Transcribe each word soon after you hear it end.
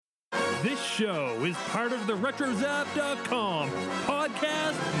This show is part of the RetroZap.com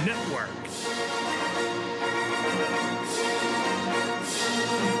podcast network.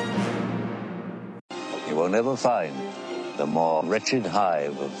 You will never find the more wretched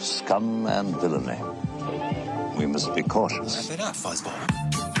hive of scum and villainy. We must be cautious. Wrap it up, fuzzball.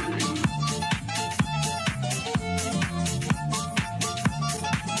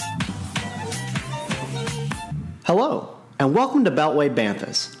 Hello, and welcome to Beltway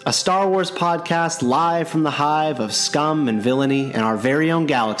Banthas, a Star Wars podcast live from the hive of scum and villainy in our very own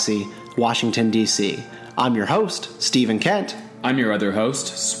galaxy, Washington, D.C. I'm your host, Stephen Kent. I'm your other host,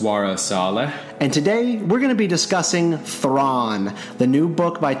 Swara Saleh. And today, we're going to be discussing Thrawn, the new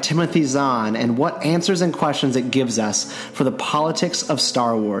book by Timothy Zahn, and what answers and questions it gives us for the politics of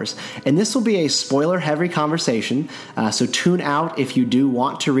Star Wars. And this will be a spoiler-heavy conversation, so tune out if you do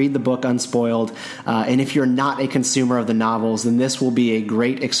want to read the book unspoiled. And if you're not a consumer of the novels, then this will be a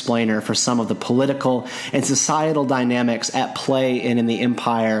great explainer for some of the political and societal dynamics at play and in the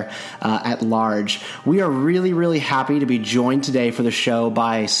Empire at large. We are really, really happy to be joined today for the show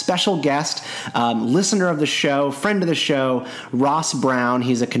by special guest, listener of the show, friend of the show, Ross Brown.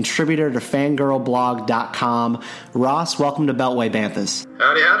 He's a contributor to fangirlblog.com. Ross, welcome to Beltway Banthas.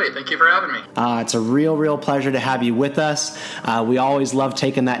 Howdy. Thank you for having me. It's a real pleasure to have you with us. We always love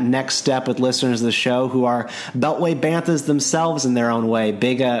taking that next step with listeners of the show who are Beltway Banthas themselves in their own way.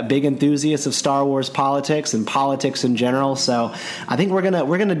 Big enthusiasts of Star Wars politics and politics in general. So I think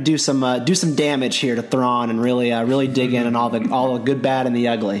we're gonna do some damage here to Thrawn and really dig in on all the good, bad, and the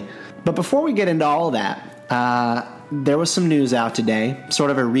ugly. But before we get into all of that, there was some news out today,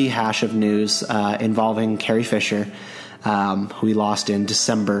 sort of a rehash of news involving Carrie Fisher, who we lost in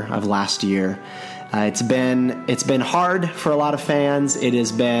December of last year. It's been hard for a lot of fans. It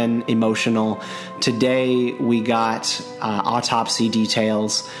has been emotional. Today we got autopsy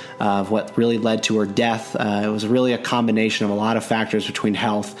details of what really led to her death. It was really a combination of a lot of factors between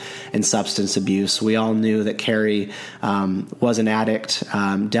health and substance abuse. We all knew that Carrie was an addict,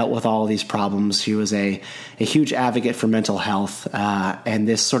 dealt with all of these problems. She was a huge advocate for mental health, and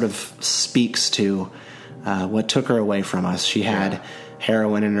this sort of speaks to what took her away from us. She had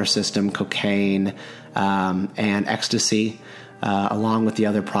heroin in her system, cocaine, and ecstasy, along with the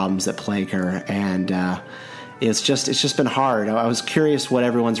other problems that plague her. And it's just been hard. I was curious what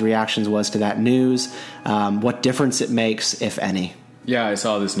everyone's reactions was to that news, what difference it makes, if any. Yeah, I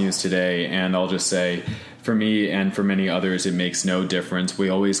saw this news today, and I'll just say, for me and for many others, it makes no difference. We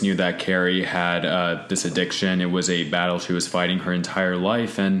always knew that Carrie had this addiction. It was a battle she was fighting her entire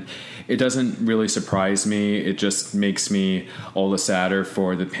life, and it doesn't really surprise me. It just makes me all the sadder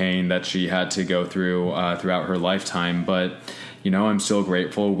for the pain that she had to go through throughout her lifetime. But, you know, I'm still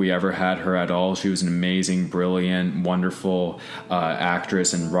grateful we ever had her at all. She was an amazing, brilliant, wonderful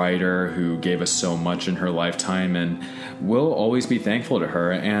actress and writer who gave us so much in her lifetime, and we'll always be thankful to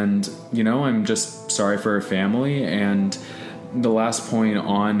her. And, you know, I'm just sorry for her family. And the last point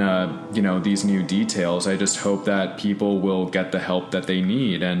on, these new details, I just hope that people will get the help that they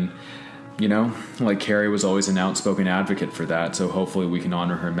need. And, you know, like Carrie was always an outspoken advocate for that, so hopefully we can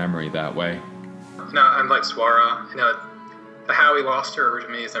honor her memory that way. No, I'm like Swara. How we lost her to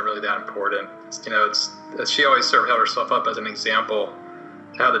me is not really that important. She always sort of held herself up as an example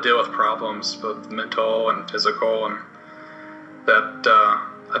to how to deal with problems, both mental and physical, and that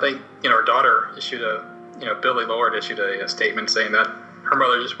I think her daughter Billy Lord issued a statement saying that her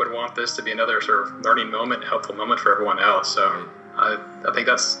mother just would want this to be another sort of learning moment, helpful moment for everyone else. So I think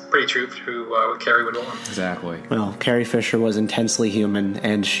that's pretty true to what Carrie would want. Exactly. Well, Carrie Fisher was intensely human,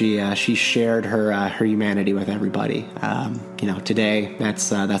 and she shared her humanity with everybody. Today that's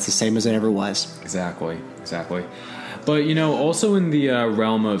the same as it ever was. Exactly. But, also in the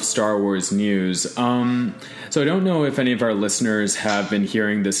realm of Star Wars news, so I don't know if any of our listeners have been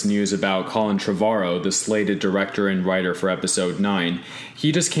hearing this news about Colin Trevorrow, the slated director and writer for Episode 9.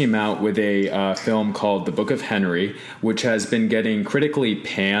 He just came out with a film called The Book of Henry, which has been getting critically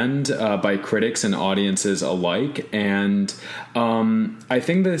panned by critics and audiences alike. And I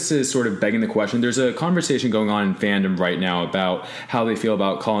think this is sort of begging the question. There's a conversation going on in fandom right now about how they feel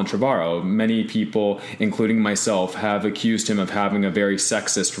about Colin Trevorrow. Many people, including myself, have accused him of having a very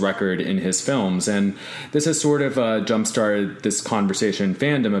sexist record in his films. And this has sort of jump-started this conversation in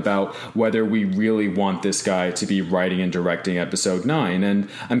fandom about whether we really want this guy to be writing and directing Episode 9. And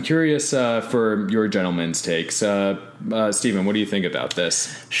I'm curious for your gentlemen's takes. Stephen, what do you think about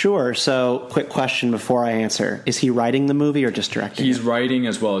this? Sure. So, quick question before I answer. Is he writing the movie or just directing? He's writing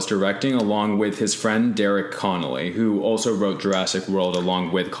as well as directing, along with his friend Derek Connolly, who also wrote Jurassic World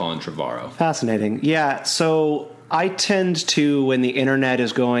along with Colin Trevorrow. Fascinating. Yeah, so I tend to, when the internet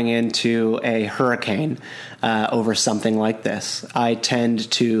is going into a hurricane over something like this, I tend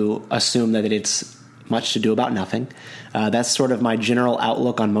to assume that it's much to do about nothing. That's sort of my general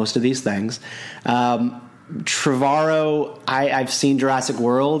outlook on most of these things. Trevorrow, I've seen Jurassic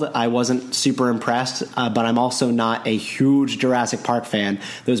World. I wasn't super impressed, but I'm also not a huge Jurassic Park fan.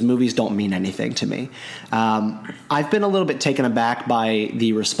 Those movies don't mean anything to me. I've been a little bit taken aback by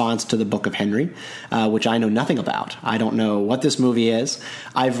the response to the Book of Henry, which I know nothing about. I don't know what this movie is.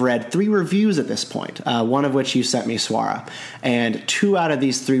 I've read 3 reviews at this point, one of which you sent me, Swara. And 2 out of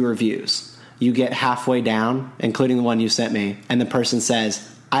these 3 reviews, you get halfway down, including the one you sent me, and the person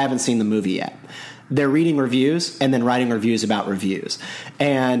says, I haven't seen the movie yet. They're reading reviews and then writing reviews about reviews.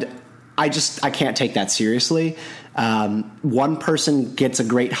 And I can't take that seriously. One person gets a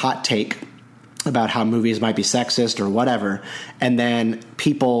great hot take about how movies might be sexist or whatever, and then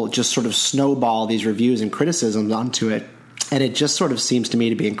people just sort of snowball these reviews and criticisms onto it, and it just sort of seems to me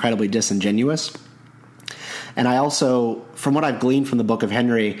to be incredibly disingenuous. And I also, from what I've gleaned from the Book of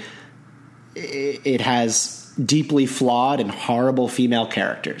Henry, it has deeply flawed and horrible female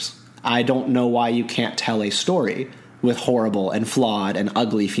characters. I don't know why you can't tell a story with horrible and flawed and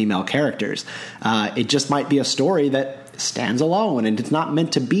ugly female characters. It just might be a story that stands alone and it's not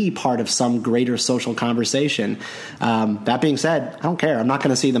meant to be part of some greater social conversation. That being said, I don't care. I'm not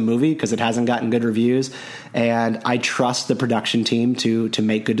going to see the movie because it hasn't gotten good reviews, and I trust the production team to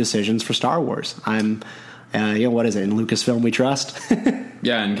make good decisions for Star Wars. What is it? In Lucasfilm we trust?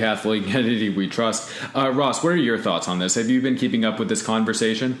 Yeah, in Kathleen Kennedy we trust. Ross, what are your thoughts on this? Have you been keeping up with this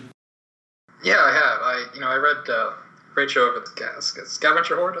conversation? Yeah, I have. I read great show of the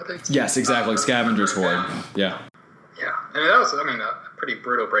Scavenger Horde, I think. Yes, exactly. Scavenger's Horde. Yeah. Yeah, and that was, a pretty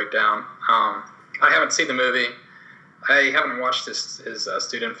brutal breakdown. I haven't seen the movie. I haven't watched his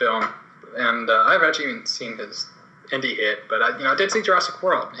student film, and I haven't actually even seen his indie hit. But I did see Jurassic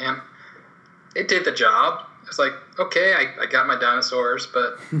World, and it did the job. It's like, okay, I got my dinosaurs,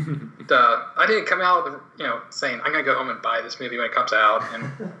 but I didn't come out, saying I'm going to go home and buy this movie when it comes out.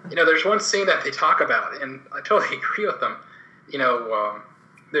 And, there's one scene that they talk about, and I totally agree with them.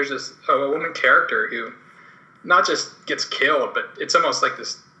 There's this a woman character who not just gets killed, but it's almost like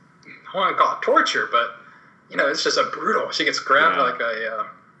this, I want to call it torture, but, it's just a brutal. She gets grabbed like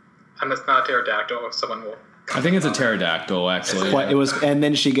and it's not a pterodactyl, someone will. I think it's a pterodactyl, actually. It was, and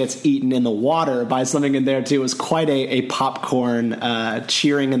then she gets eaten in the water by something in there too. It was quite a popcorn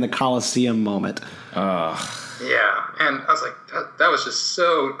cheering in the Coliseum moment. Yeah, and I was like, that was just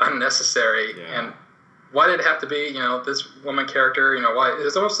so unnecessary. Yeah. And why did it have to be, this woman character? Why it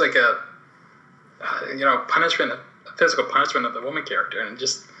was almost like a, punishment, a physical punishment of the woman character, and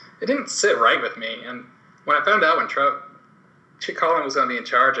it didn't sit right with me. And when I found out when Chick Collin was going to be in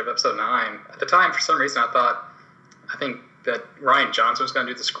charge of episode 9. At the time, for some reason, I think that Rian Johnson was going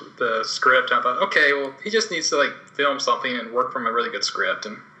to do the script. And I thought, okay, well, he just needs to film something and work from a really good script.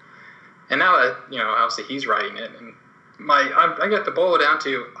 And now that obviously he's writing it, and I got to boil it down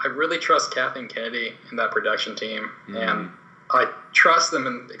to I really trust Kathleen Kennedy and that production team, and I trust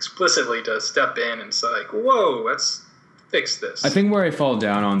them explicitly to step in and say, whoa, let's fix this. I think where I fall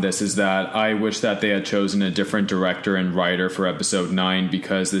down on this is that I wish that they had chosen a different director and writer for episode 9,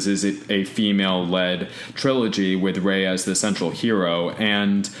 because this is a female-led trilogy with Rey as the central hero,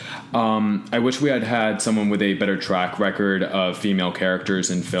 and I wish we had had someone with a better track record of female characters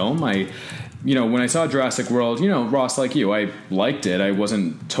in film. When I saw Jurassic World, Ross, like you, I liked it. I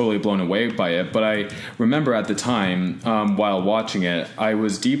wasn't totally blown away by it, but I remember at the time, while watching it, I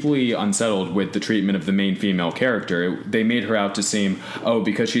was deeply unsettled with the treatment of the main female character. They made her out to seem,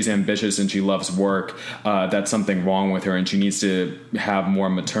 because she's ambitious and she loves work, that's something wrong with her and she needs to have more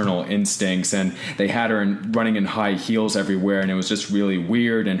maternal instincts, and they had her running in high heels everywhere, and it was just really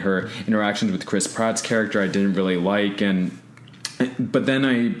weird, and her interactions with Chris Pratt's character I didn't really like, but then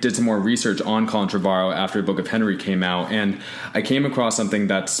I did some more research on Colin Trevorrow after Book of Henry came out, and I came across something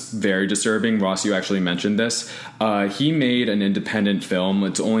that's very disturbing. Ross, you actually mentioned this. He made an independent film.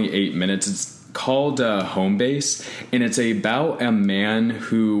 It's only 8 minutes. It's called Home Base, and it's about a man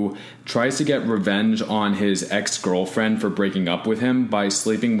who tries to get revenge on his ex-girlfriend for breaking up with him by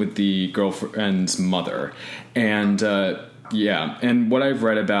sleeping with the girlfriend's mother. And yeah, and what I've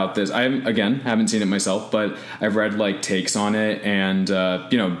read about this, I haven't seen it myself, but I've read takes on it, and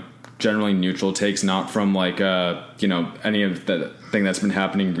generally neutral takes, not from any of the thing that's been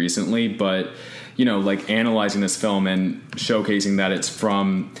happening recently, but analyzing this film and showcasing that it's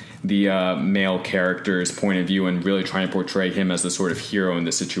from the male character's point of view and really trying to portray him as the sort of hero in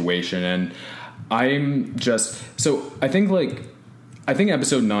the situation. And I think I think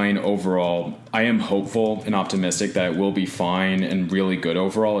episode 9 overall, I am hopeful and optimistic that it will be fine and really good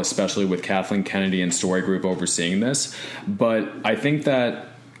overall, especially with Kathleen Kennedy and Story Group overseeing this. But I think that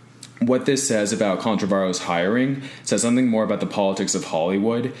what this says about Colin Trevorrow's hiring says something more about the politics of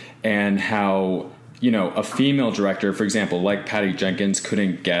Hollywood and how, you know, a female director, for example, like Patty Jenkins,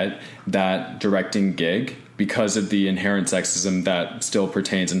 couldn't get that directing gig because of the inherent sexism that still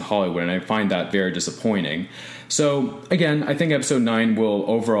pertains in Hollywood, and I find that very disappointing. So, again, I think episode 9 will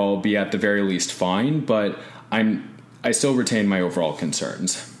overall be at the very least fine, but I still retain my overall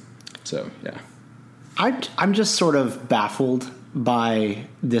concerns. So, yeah. I'm just sort of baffled by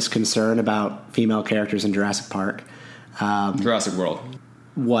this concern about female characters in Jurassic Park. Jurassic World.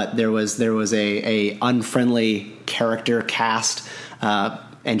 What, there was a unfriendly character cast,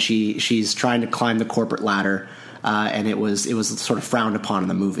 and she's trying to climb the corporate ladder, and it was sort of frowned upon in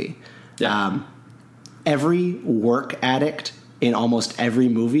the movie. Yeah. Every work addict in almost every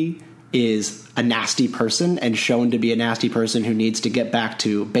movie is a nasty person and shown to be a nasty person who needs to get back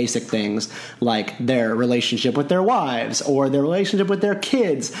to basic things like their relationship with their wives or their relationship with their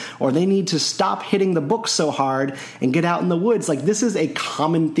kids, or they need to stop hitting the books so hard and get out in the woods. Like, this is a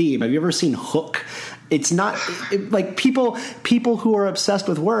common theme. Have you ever seen Hook? It's not like people who are obsessed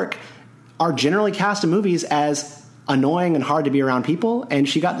with work are generally cast in movies as annoying and hard to be around people, and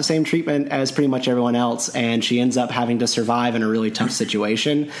she got the same treatment as pretty much everyone else, and she ends up having to survive in a really tough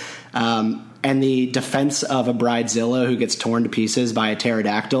situation. And the defense of a bridezilla who gets torn to pieces by a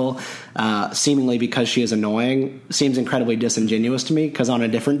pterodactyl, seemingly because she is annoying, seems incredibly disingenuous to me, because on a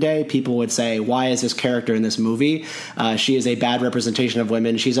different day, people would say, why is this character in this movie? She is a bad representation of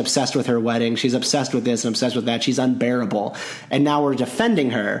women. She's obsessed with her wedding. She's obsessed with this and obsessed with that. She's unbearable. And now we're defending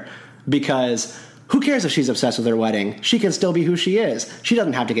her because who cares if she's obsessed with her wedding? She can still be who she is. She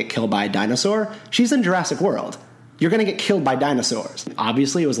doesn't have to get killed by a dinosaur. She's in Jurassic World. You're going to get killed by dinosaurs.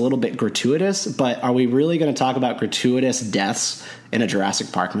 Obviously, it was a little bit gratuitous, but are we really going to talk about gratuitous deaths in a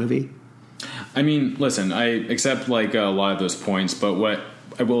Jurassic Park movie? I mean, listen, I accept like a lot of those points, but what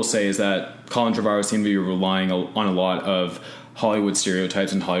I will say is that Colin Trevorrow seemed to be relying on a lot of Hollywood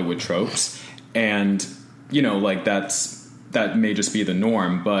stereotypes and Hollywood tropes, and, you know, like that may just be the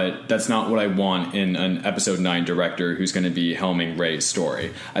norm, but that's not what I want in an episode 9 director who's going to be helming Rey's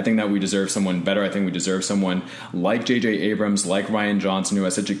story. I think that we deserve someone better. I think we deserve someone like J.J. Abrams, like Rian Johnson, who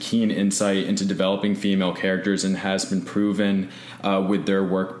has such a keen insight into developing female characters and has been proven with their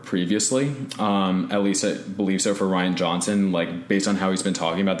work previously. At least I believe so for Rian Johnson. Like, based on how he's been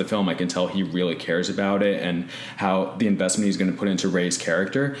talking about the film, I can tell he really cares about it and how the investment he's going to put into Rey's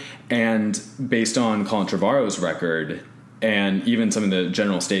character. And based on Colin Trevorrow's record, and even some of the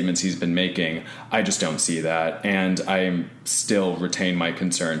general statements he's been making, I just don't see that. And I still retain my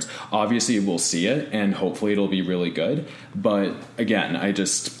concerns. Obviously, we'll see it, and hopefully it'll be really good. But again, I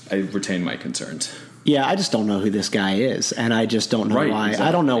retain my concerns. Yeah, I just don't know who this guy is. And I just don't know why. Exactly.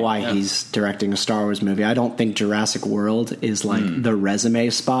 I don't know why he's directing a Star Wars movie. I don't think Jurassic World is like the resume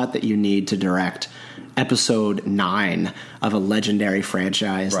spot that you need to direct episode 9 of a legendary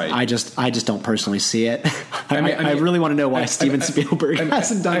franchise. Right. I just don't personally see it. I really want to know why Steven Spielberg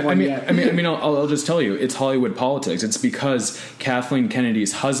hasn't done one yet. I'll just tell you, it's Hollywood politics. It's because Kathleen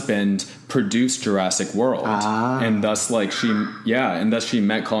Kennedy's husband produced Jurassic World, and thus she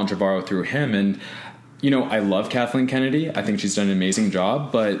met Colin Trevorrow through him. And you know, I love Kathleen Kennedy. I think she's done an amazing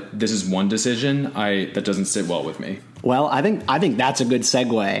job, but this is one decision that doesn't sit well with me. Well, I think that's a good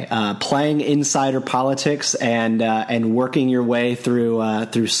segue. Playing insider politics and working your way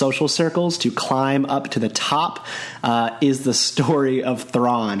through social circles to climb up to the top is the story of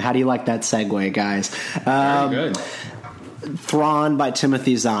Thrawn. How do you like that segue, guys? Very good. Thrawn by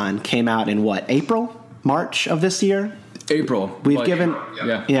Timothy Zahn came out in March of this year? April. We've given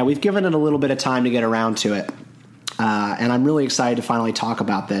it a little bit of time to get around to it, and I'm really excited to finally talk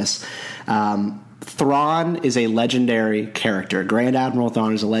about this. Thrawn is a legendary character. Grand Admiral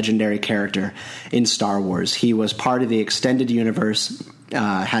Thrawn is a legendary character in Star Wars. He was part of the extended universe,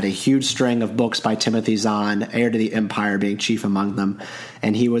 had a huge string of books by Timothy Zahn, Heir to the Empire being chief among them,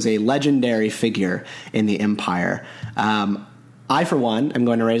 and he was a legendary figure in the Empire. I, for one, am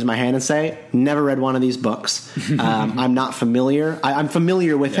going to raise my hand and say, never read one of these books. I'm not familiar. I'm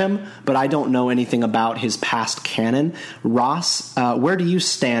familiar with him, but I don't know anything about his past canon. Ross, where do you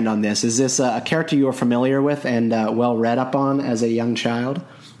stand on this? Is this a character you are familiar with and well read up on as a young child?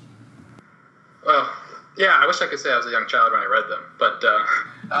 Well, yeah, I wish I could say I was a young child when I read them, but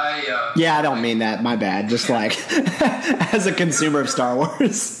I don't mean that. My bad. Just like as a consumer of Star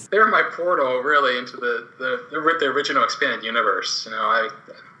Wars, they were my portal really into the original expanded universe. You know, I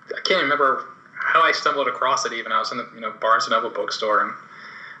can't remember how I stumbled across it. Even I was in the Barnes and Noble bookstore, and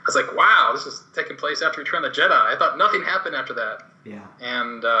I was like, wow, this is taking place after Return of the Jedi. I thought nothing happened after that. Yeah.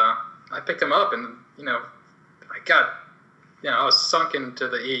 And I picked them up, and I was sunk into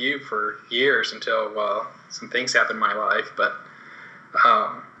the EU for years until some things happened in my life. But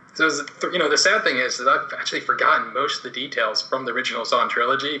so the sad thing is that I've actually forgotten most of the details from the original Thrawn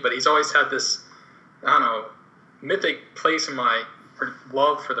trilogy. But he's always had this, mythic place in my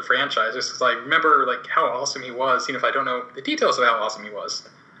love for the franchise. Just because I remember how awesome he was, even if I don't know the details of how awesome he was.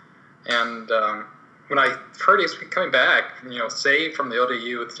 And when I heard he was coming back, saved from the old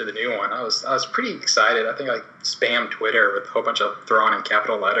EU to the new one, I was pretty excited. I think I spammed Twitter with a whole bunch of Thrawn in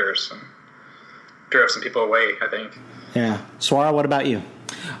capital letters and drove some people away, I think. Yeah. Swara, what about you?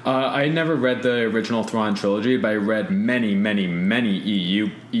 I never read the original Thrawn trilogy, but I read many, many, many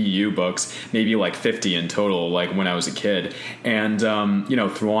EU books, maybe 50 in total, when I was a kid. And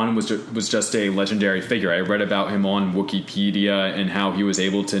Thrawn was just a legendary figure. I read about him on Wikipedia and how he was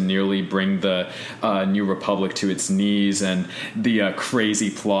able to nearly bring the New Republic to its knees, and the crazy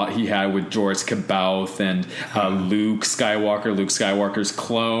plot he had with Jorah C'baoth and Luke Skywalker's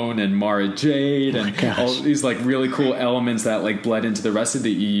clone, and Mara Jade, and all these really cool elements that bled into the rest of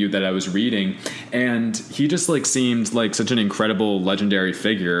the EU that I was reading. And he just seemed like such an incredible legendary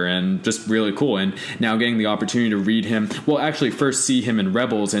figure, and just really cool. And now getting the opportunity to read him, actually first see him in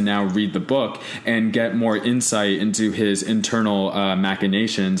Rebels and now read the book and get more insight into his internal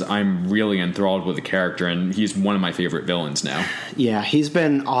machinations, I'm really enthralled with the character, and he's one of my favorite villains now. Yeah, he's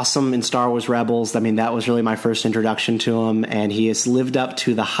been awesome in Star Wars Rebels. I mean, that was really my first introduction to him, and he has lived up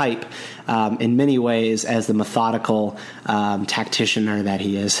to the hype in many ways as the methodical tacticianer that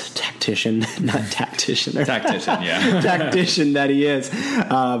he is. Tactician, not tacticianer. Tactician, yeah. Tactician that he is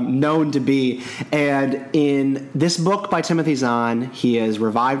known to be. And in this book by Timothy Zahn, he has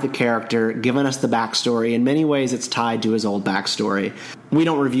revived the character, given us the backstory. In many ways, it's tied to his old backstory. We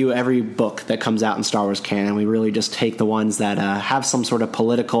don't review every book that comes out in Star Wars canon. We really just take the ones that have some sort of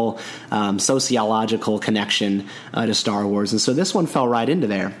political, sociological connection to Star Wars. And so this one fell right into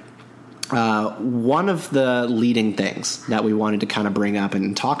there. One of the leading things that we wanted to kind of bring up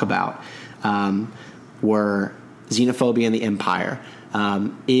and talk about were xenophobia in the Empire.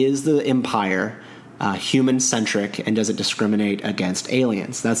 Is the Empire human-centric, and does it discriminate against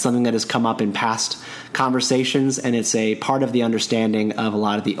aliens? That's something that has come up in past conversations, and it's a part of the understanding of a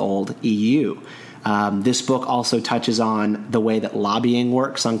lot of the old EU. This book also touches on the way that lobbying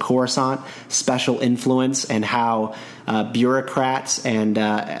works on Coruscant, special influence, and how bureaucrats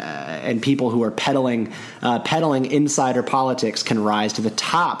and people who are peddling insider politics can rise to the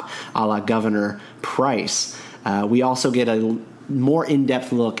top, a la Governor Price. We also get a more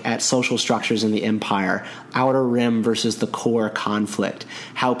in-depth look at social structures in the Empire, Outer Rim versus the core conflict,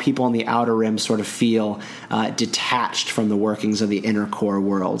 how people in the Outer Rim sort of feel detached from the workings of the inner core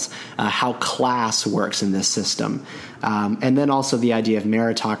worlds, how class works in this system, and then also the idea of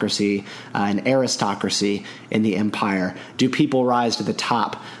meritocracy and aristocracy in the Empire. Do people rise to the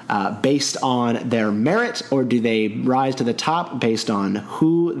top based on their merit, or do they rise to the top based on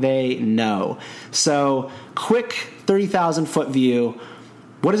who they know? So, quick 30,000-foot view.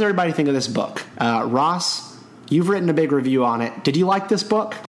 What does everybody think of this book? Ross, you've written a big review on it. Did you like this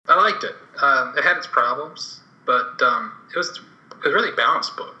book? I liked it. It had its problems, but it was a really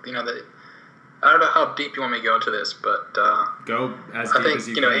balanced book. I don't know how deep you want me to go into this, but go as deep as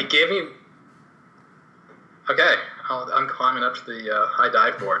you can. It gave me. Okay, I'm climbing up to the high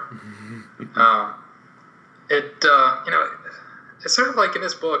dive board. It's sort of like in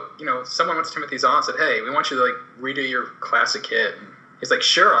this book, someone went to Timothy Zahn and said, "Hey, we want you to redo your classic hit." And he's like,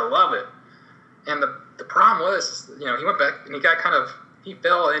 "Sure, I love it." And the problem was, he went back and he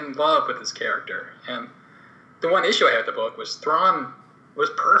fell in love with his character. And the one issue I had with the book was Thrawn was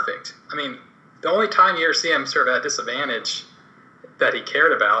perfect. I mean, the only time you ever see him sort of at a disadvantage that he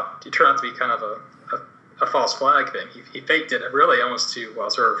cared about, he turned out to be kind of a false flag thing. He faked it really almost to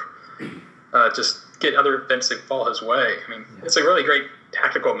just get other events to fall his way. I mean, It's a really great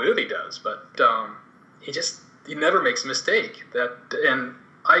tactical move he does, but he never makes a mistake. And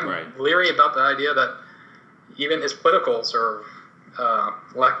I'm leery about the idea that even his politicals or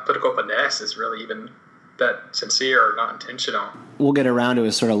lack of political finesse is really even that sincere or not intentional. We'll get around to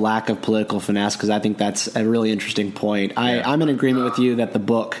a sort of lack of political finesse, because I think that's a really interesting point. I'm in agreement with you that the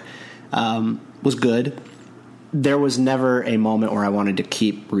book was good. there was never a moment where I wanted to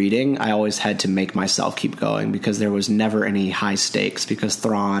keep reading. I always had to make myself keep going because there was never any high stakes, because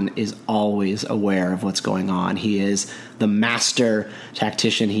Thrawn is always aware of what's going on. He is the master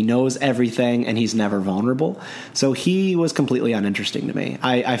tactician. He knows everything, and he's never vulnerable. So he was completely uninteresting to me.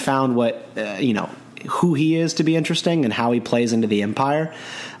 I found who he is to be interesting and how he plays into the Empire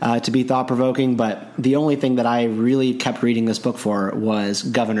to be thought-provoking. But the only thing that I really kept reading this book for was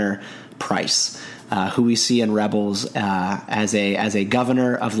Governor Price, who we see in Rebels as a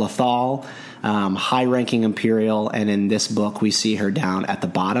governor of Lothal, high-ranking Imperial, and in this book we see her down at the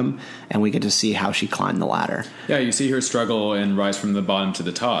bottom, and we get to see how she climbed the ladder. Yeah, you see her struggle and rise from the bottom to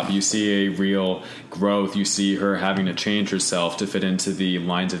the top. You see a real growth. You see her having to change herself to fit into the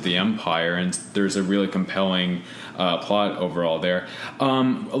lines of the Empire, and there's a really compelling plot overall there.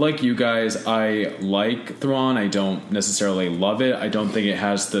 Like you guys, I like Thrawn. I don't necessarily love it. I don't think it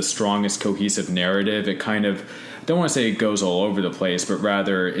has the strongest cohesive narrative. It kind of, I don't want to say it goes all over the place, but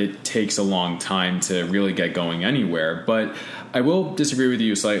rather it takes a long time to really get going anywhere. But I will disagree with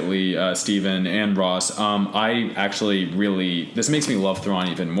you slightly, Stephen and Ross. I actually this makes me love Thrawn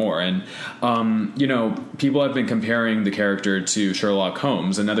even more. And, people have been comparing the character to Sherlock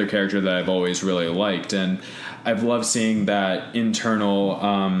Holmes, another character that I've always really liked. And I've loved seeing that internal,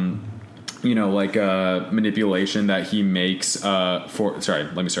 manipulation that he makes sorry,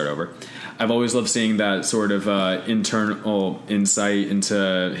 let me start over. I've always loved seeing that sort of internal insight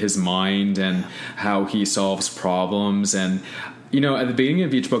into his mind and how he solves problems. And, at the beginning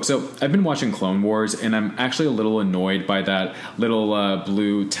of each book, so I've been watching Clone Wars, and I'm actually a little annoyed by that little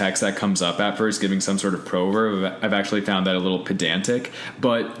blue text that comes up at first, giving some sort of proverb. I've actually found that a little pedantic.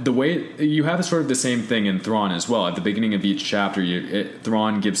 But the way you have sort of the same thing in Thrawn as well. At the beginning of each chapter,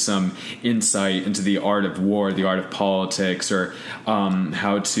 Thrawn gives some insight into the art of war, the art of politics, or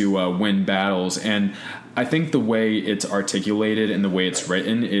how to win battles. And I think the way it's articulated and the way it's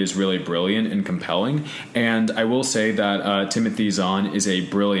written is really brilliant and compelling. And I will say that Timothy Zahn is a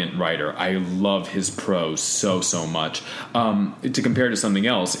brilliant writer. I love his prose so much. To compare to something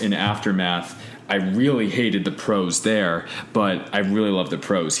else, in Aftermath, I really hated the prose there, but I really love the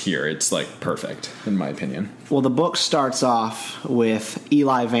prose here. It's perfect, in my opinion. Well, the book starts off with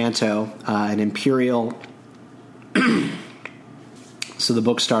Eli Vanto, an Imperial. So the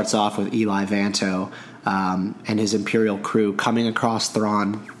book starts off with Eli Vanto and his Imperial crew coming across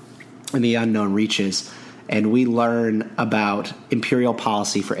Thrawn in the unknown reaches, and we learn about Imperial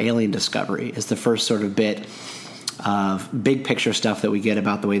policy for alien discovery. Is the first sort of bit of big picture stuff that we get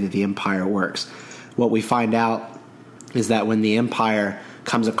about the way that the Empire works. What we find out is that when the Empire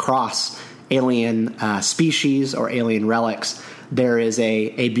comes across alien species or alien relics, there is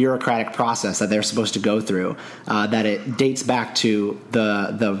a bureaucratic process that they're supposed to go through, that it dates back to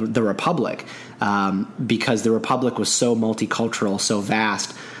the Republic, because the Republic was so multicultural, so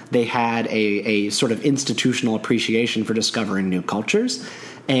vast. They had a sort of institutional appreciation for discovering new cultures.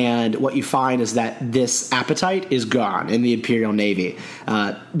 And what you find is that this appetite is gone in the Imperial Navy.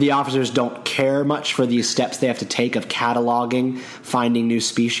 The officers don't care much for these steps they have to take of cataloging, finding new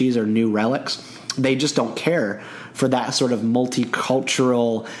species or new relics. They just don't care for that sort of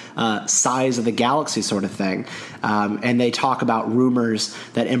multicultural size of the galaxy sort of thing. And they talk about rumors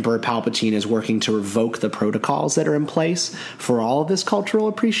that Emperor Palpatine is working to revoke the protocols that are in place for all of this cultural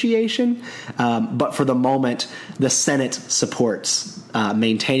appreciation. But for the moment, the Senate supports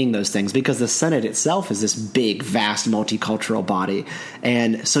maintaining those things, because the Senate itself is this big, vast, multicultural body.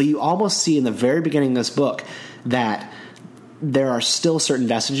 And so you almost see in the very beginning of this book that there are still certain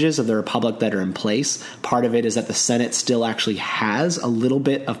vestiges of the Republic that are in place. Part of it is that the Senate still actually has a little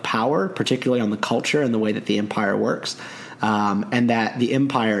bit of power, particularly on the culture and the way that the Empire works, and that the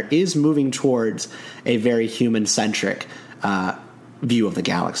Empire is moving towards a very human-centric view of the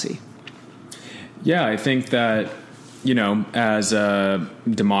galaxy. Yeah, I think that, as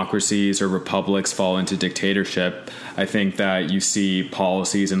democracies or republics fall into dictatorship, I think that you see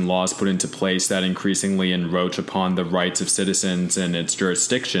policies and laws put into place that increasingly encroach upon the rights of citizens and its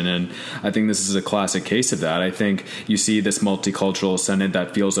jurisdiction. And I think this is a classic case of that. I think you see this multicultural Senate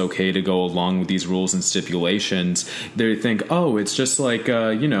that feels okay to go along with these rules and stipulations. They think, oh, it's just like,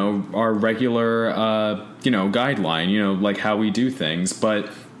 our regular, guideline, like how we do things. But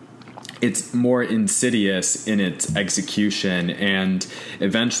it's more insidious in its execution, and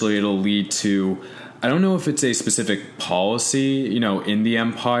eventually it'll lead to, I don't know if it's a specific policy, in the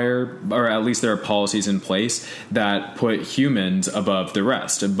Empire, or at least there are policies in place that put humans above the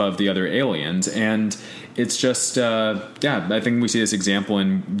rest, above the other aliens. And it's just, I think we see this example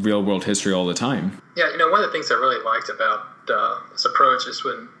in real world history all the time. Yeah, one of the things I really liked about this approach is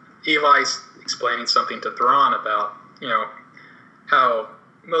when Eli's explaining something to Thrawn about, how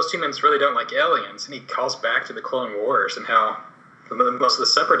most humans really don't like aliens, and he calls back to the Clone Wars and how most of the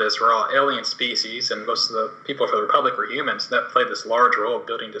Separatists were all alien species, and most of the people for the Republic were humans. And that played this large role of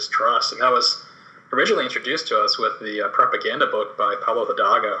building distrust, and that was originally introduced to us with the propaganda book by Pablo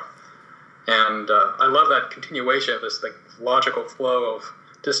Hidalgo. And I love that continuation of this logical flow of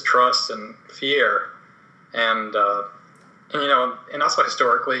distrust and fear, and also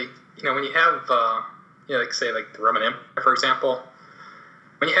historically, when you have, say like the Roman Empire, for example.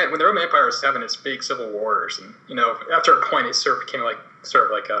 When the Roman Empire was having its big civil wars, and after a point it sort of became like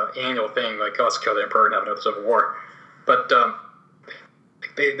an annual thing, like, oh, let's kill the emperor and have another civil war. But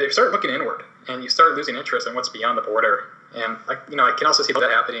they started looking inward, and you start losing interest in what's beyond the border. And I can also see that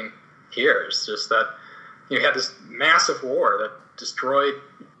happening here. It's just that you had this massive war that destroyed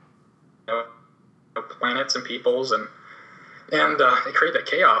planets and peoples, and it created that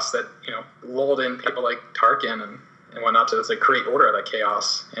chaos that lulled in people like Tarkin and whatnot to create order out of that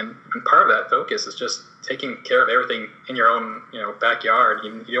chaos. And part of that focus is just taking care of everything in your own backyard.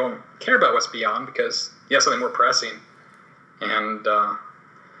 You don't care about what's beyond because you have something more pressing. And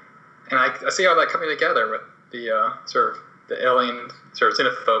I see all that coming together with the the alien sort of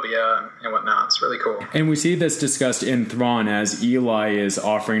xenophobia and whatnot. It's really cool. And we see this discussed in Thrawn as Eli is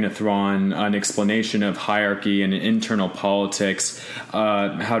offering to Thrawn an explanation of hierarchy and internal politics,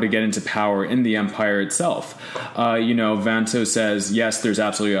 how to get into power in the Empire itself. Vanto says, yes, there's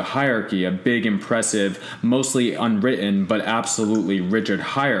absolutely a hierarchy, a big, impressive, mostly unwritten, but absolutely rigid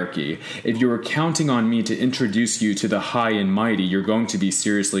hierarchy. If you were counting on me to introduce you to the high and mighty, you're going to be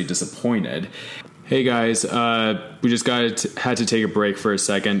seriously disappointed. Hey guys, we just had to take a break for a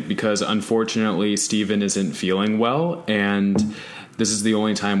second because unfortunately Steven isn't feeling well, and this is the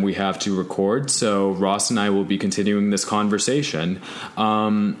only time we have to record, so Ross and I will be continuing this conversation.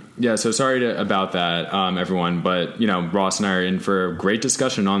 So sorry about that, everyone, but, Ross and I are in for a great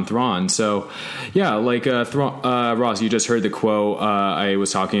discussion on Thrawn. So, Ross, you just heard the quote I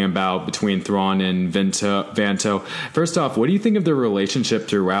was talking about between Thrawn and Vanto. First off, what do you think of the relationship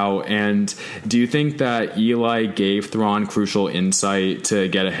throughout, and do you think that Eli gave Thrawn crucial insight to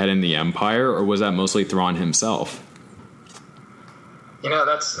get ahead in the Empire, or was that mostly Thrawn himself?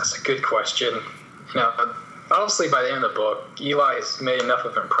 That's a good question. Honestly, by the end of the book, Eli has made enough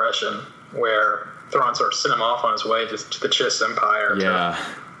of an impression where Thrawn sort of sent him off on his way to the Chiss Empire to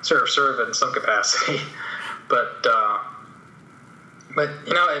sort of serve in some capacity. But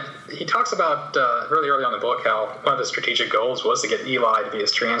he talks about really early on in the book how one of the strategic goals was to get Eli to be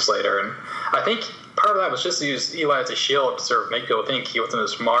his translator. And I think part of that was just to use Eli as a shield to sort of make people think he wasn't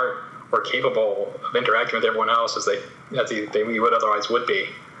as smart or capable of interacting with everyone else as he would otherwise would be.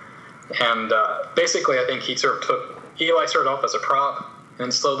 And basically, I think he sort of took Eli started off as a prop and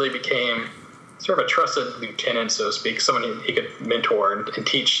then slowly became sort of a trusted lieutenant, so to speak, someone he could mentor and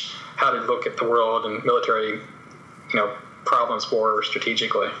teach how to look at the world and military, problems more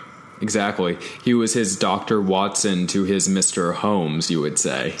strategically. Exactly. He was his Dr. Watson to his Mr. Holmes, you would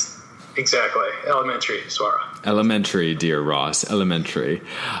say. Exactly. Elementary, Swara. Elementary, dear Ross. Elementary.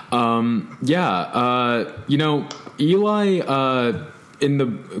 Eli, in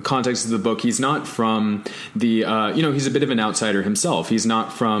the context of the book, he's not from the, he's a bit of an outsider himself. He's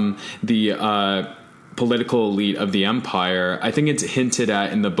not from the political elite of the Empire. I think it's hinted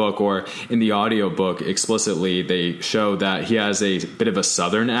at in the book, or in the audiobook explicitly, they show that he has a bit of a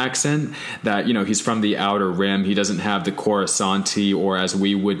Southern accent, that, he's from the Outer Rim. He doesn't have the Coruscanti, or as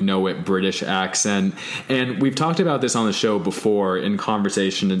we would know it, British accent. And we've talked about this on the show before in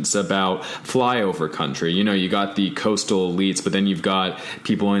conversations about flyover country. You got the coastal elites, but then you've got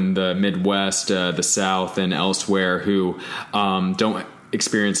people in the Midwest, the South, and elsewhere who don't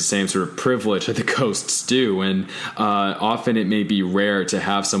experience the same sort of privilege that the coasts do, and often it may be rare to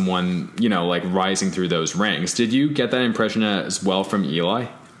have someone rising through those ranks. Did you get that impression as well from Eli?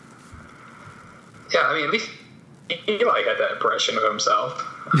 Yeah, at least Eli had that impression of himself.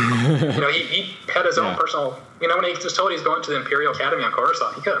 He had his own personal. When he was told he's going to the Imperial Academy on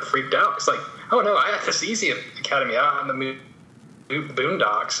Coruscant, he kind of freaked out. It's like, oh no, I had this easy academy out in the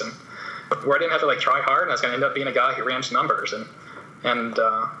boondocks, and where I didn't have to try hard, and I was going to end up being a guy who ran numbers. And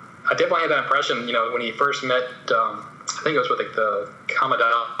I definitely had that impression, when he first met, I think it was with the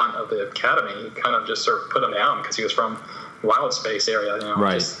commandant of the academy. He kind of just sort of put him down because he was from Wild Space area,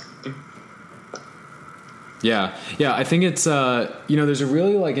 Right. Yeah, I think it's, there's a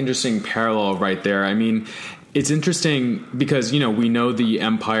really interesting parallel right there. It's interesting because, we know the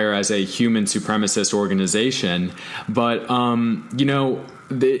Empire as a human supremacist organization, but,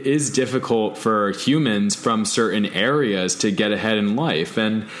 it is difficult for humans from certain areas to get ahead in life.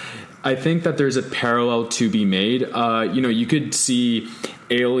 And I think that there's a parallel to be made. You could see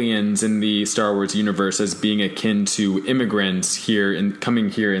aliens in the Star Wars universe as being akin to immigrants coming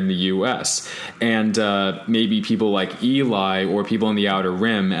here in the U.S. and maybe people like Eli or people in the Outer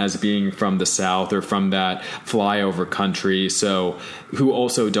Rim as being from the South or from that flyover country, so who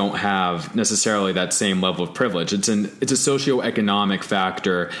also don't have necessarily that same level of privilege. It's a socioeconomic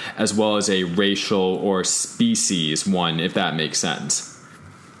factor as well as a racial or species one, if that makes sense.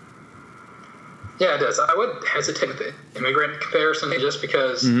 Yeah, it does. I would hesitate with the immigrant comparison just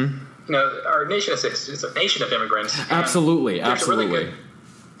because, our nation is a nation of immigrants. Absolutely. Really good,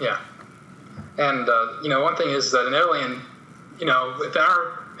 yeah. And, one thing is that an alien, in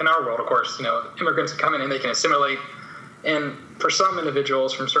our world, of course, immigrants come in and they can assimilate. And for some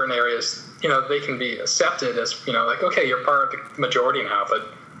individuals from certain areas, they can be accepted as, okay, you're part of the majority now. But,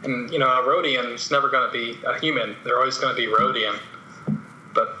 a Rhodian is never going to be a human. They're always going to be Rhodian.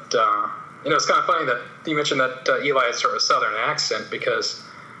 But, it's kind of funny that you mentioned that Eli has sort of a southern accent, because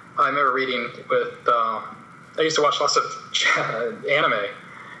I remember reading I used to watch lots of anime,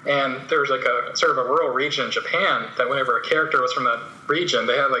 and there was like a sort of a rural region in Japan that whenever a character was from that region,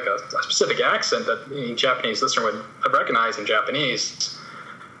 they had like a specific accent that any Japanese listener would recognize in Japanese.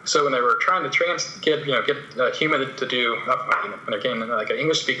 So when they were trying to get a human to do, when they're getting like an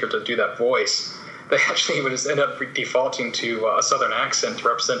English speaker to do that voice, they actually would just end up defaulting to a southern accent to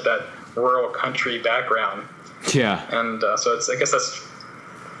represent that rural country background. Yeah. And so I guess that's...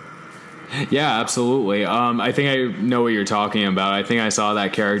 Yeah, absolutely. I think I know what you're talking about. I think I saw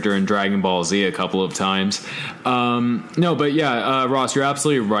that character in Dragon Ball Z a couple of times. Ross, you're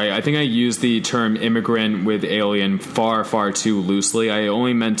absolutely right. I think I used the term immigrant with alien far, far too loosely. I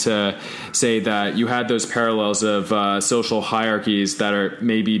only meant to say that you had those parallels of social hierarchies that are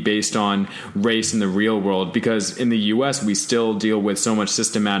maybe based on race in the real world, because in the U.S. we still deal with so much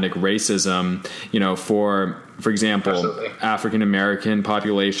systematic racism, for example, absolutely, African American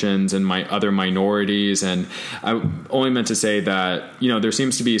populations and other minorities. And I only meant to say that, there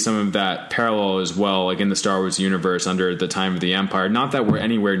seems to be some of that parallel as well, like in the Star Wars universe under the time of the Empire. Not that we're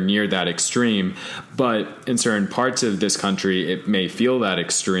anywhere near that extreme, but in certain parts of this country, it may feel that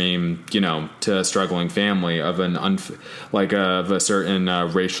extreme, to a struggling family of of a certain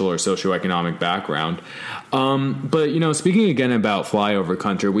racial or socioeconomic background. But speaking again about flyover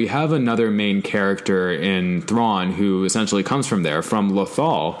country, we have another main character in Thrawn who essentially comes from there, from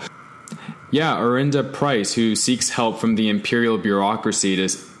Lothal. Yeah, Orinda Price, who seeks help from the Imperial bureaucracy to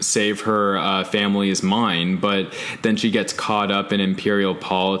save her family's mind, but then she gets caught up in Imperial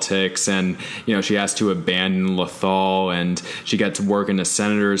politics, and she has to abandon Lothal, and she gets to work in a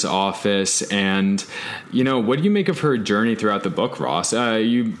senator's office. And what do you make of her journey throughout the book, Ross?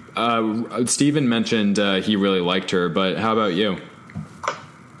 Stephen mentioned he really liked her, but how about you?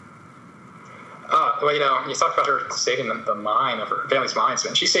 You talk about her saving the mind of her family's minds,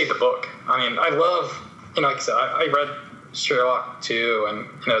 and she saved the book. I mean, I love, like I said, I read Sherlock too, and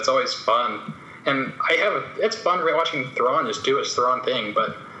it's always fun. And it's fun watching Thrawn just do his Thrawn thing.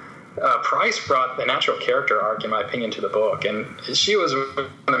 But Price brought the natural character arc, in my opinion, to the book, and she was one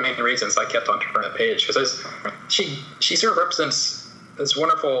of the main reasons I kept on turning the page, because she sort of represents this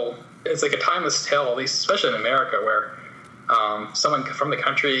wonderful. It's like a timeless tale, at least especially in America, where someone from the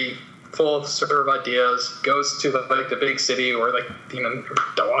country, full of sort of ideas, goes to the big city or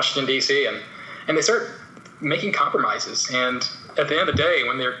Washington D.C. and they start making compromises. And at the end of the day,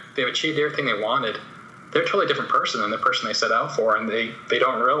 when they've achieved everything they wanted, they're a totally different person than the person they set out for, and they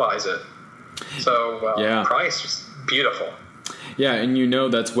don't realize it. So Price was beautiful. Yeah,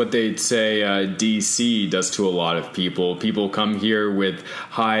 and that's what they'd say DC does to a lot of people. People come here with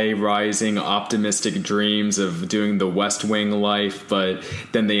high-rising, optimistic dreams of doing the West Wing life, but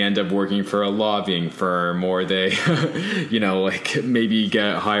then they end up working for a lobbying firm, or they, maybe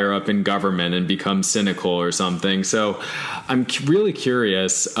get higher up in government and become cynical or something. So I'm really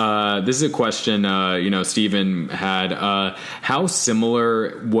curious. This is a question, Stephen had. How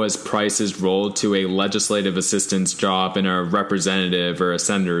similar was Price's role to a legislative assistant's job in a representative or a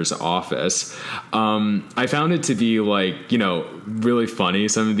senator's office? I found it to be really funny,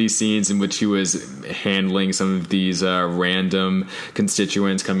 some of these scenes in which he was handling some of these random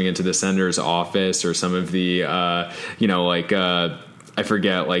constituents coming into the senator's office, or some of the I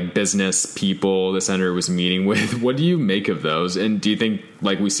forget, business people the senator was meeting with. What do you make of those? And do you think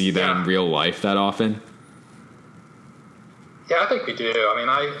we see that in real life that often? Yeah, I think we do. I mean,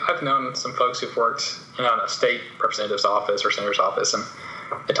 I've known some folks who've worked in a state representative's office or senator's office, and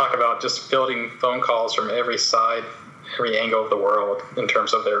they talk about just fielding phone calls from every side, every angle of the world in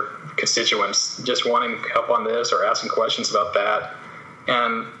terms of their constituents, just wanting help on this or asking questions about that.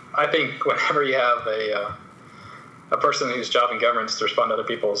 And I think whenever you have a person whose job in government is to respond to other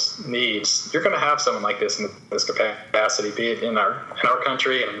people's needs, you're going to have someone like this in this capacity, be it in our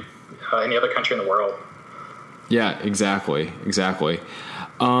country and any other country in the world. Yeah, exactly.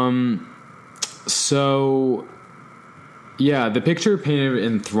 So, yeah, the picture painted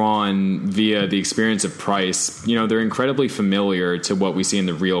in Thrawn via the experience of Price, they're incredibly familiar to what we see in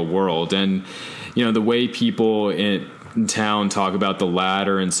the real world. And, the way people in town talk about the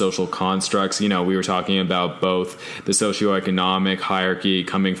ladder and social constructs, we were talking about both the socioeconomic hierarchy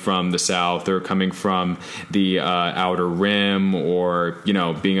coming from the South or coming from the Outer Rim or,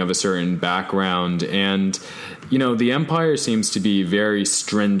 being of a certain background. And, the Empire seems to be very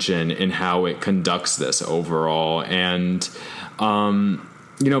stringent in how it conducts this overall. And,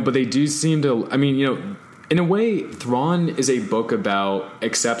 but they do seem to, in a way, Thrawn is a book about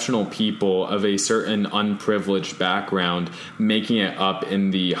exceptional people of a certain unprivileged background making it up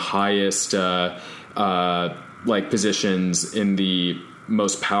in the highest, positions in the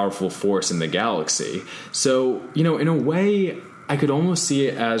most powerful force in the galaxy. So, in a way, I could almost see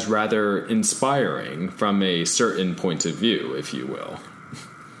it as rather inspiring from a certain point of view, if you will.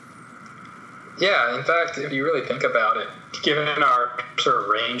 Yeah, in fact, if you really think about it, given our sort of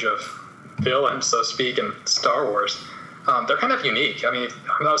range of villains, so to speak, in Star Wars, they're kind of unique. I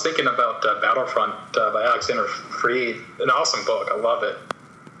was thinking about Battlefront by Alexander Freed, an awesome book. I love it.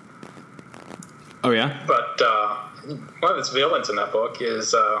 Oh, yeah? But one of its villains in that book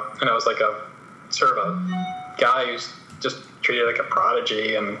is, it's like a sort of a guy who's just treated like a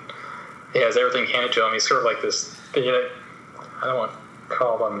prodigy, and he has everything handed to him. He's sort of like this, I don't want to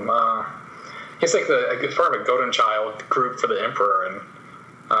call him, he's like part of a golden child group for the Emperor, and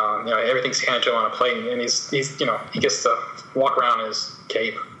everything's handed to him on a plate, and he's he gets to walk around in his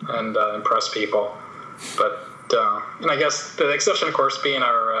cape and impress people. But and I guess the exception, of course, being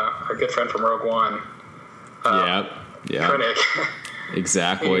our good friend from Rogue One, Krennic.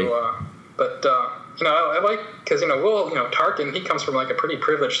 Exactly. I like because Tarkin, he comes from like a pretty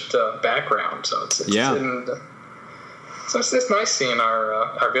privileged background, so it's nice seeing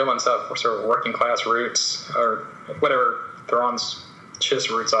our villains have sort of working class roots or whatever Thrawn's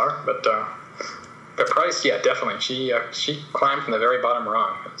his roots are, but Price, yeah, definitely. She climbed from the very bottom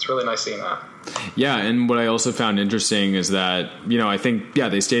rung. It's really nice seeing that. Yeah, and what I also found interesting is that, I think,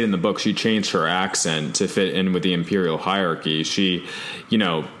 they stated in the book she changed her accent to fit in with the Imperial hierarchy. She,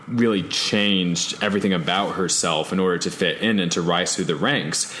 really changed everything about herself in order to fit in and to rise through the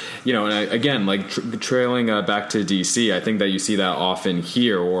ranks. And trailing back to DC, I think that you see that often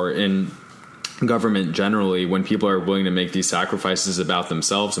here or in government generally when people are willing to make these sacrifices about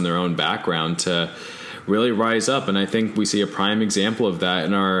themselves and their own background to really rise up. And I think we see a prime example of that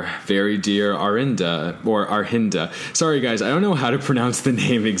in our very dear Arhinda. Sorry, guys, I don't know how to pronounce the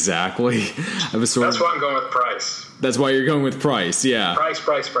name exactly. That's why I'm going with Price. That's why you're going with Price, yeah. Price.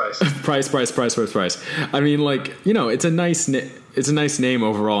 Price. I mean, it's a nice name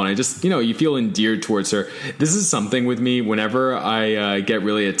overall, and I just, you feel endeared towards her. This is something with me, whenever I get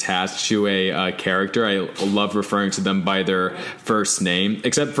really attached to a character, I love referring to them by their first name,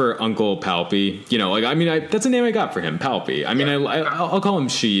 except for Uncle Palpy. That's a name I got for him, Palpy. I'll call him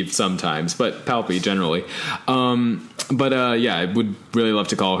Sheev sometimes, but Palpy generally. I would really love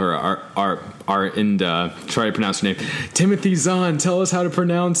to call her Arhinda. Try to pronounce her name. Timothy Zahn, tell us how to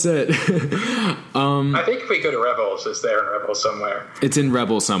pronounce it. I think if we go to Rebels, it's there in Rebels somewhere. It's in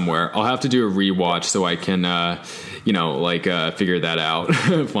Rebels somewhere. I'll have to do a rewatch so I can, figure that out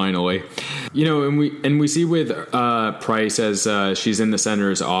finally. And we see with Price as she's in the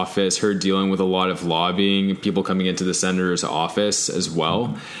senator's office, her dealing with a lot of lobbying, people coming into the senator's office as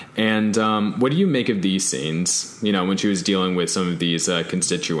well. And what do you make of these scenes? When she was dealing with some of these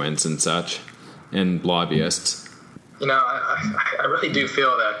constituents and such, and lobbyists. I really do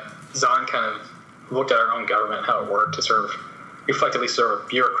feel that Zahn kind of looked at our own government, how it worked, to sort of reflect at least sort of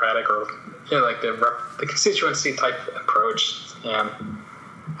bureaucratic or the constituency type approach, and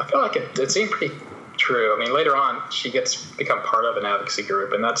I feel like it seemed pretty true. Later on she become part of an advocacy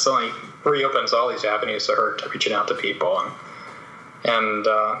group, and that suddenly reopens all these avenues to her reaching out to people, and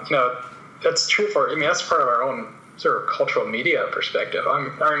that's true for. That's part of our own sort of cultural media perspective.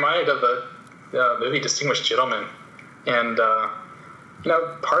 I'm reminded of the movie Distinguished Gentleman, and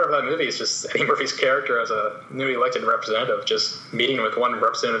part of that movie is just Eddie Murphy's character as a newly elected representative, just meeting with one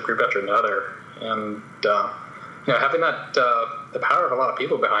representative group after another, and having that the power of a lot of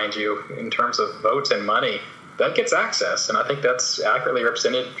people behind you in terms of votes and money, that gets access, and I think that's accurately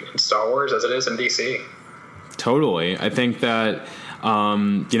represented in Star Wars as it is in DC. Totally. I think that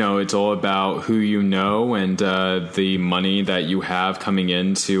It's all about who you know and the money that you have coming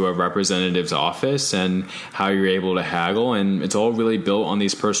into a representative's office and how you're able to haggle. And it's all really built on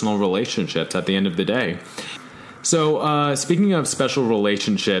these personal relationships at the end of the day. So, speaking of special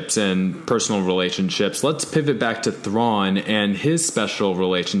relationships and personal relationships, let's pivot back to Thrawn and his special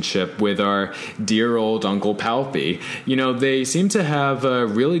relationship with our dear old Uncle Palpy. They seem to have a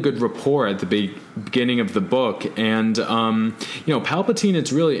really good rapport at the beginning of the book, and Palpatine,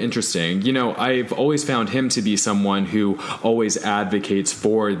 it's really interesting. I've always found him to be someone who always advocates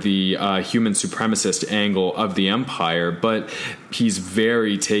for the human supremacist angle of the Empire, but he's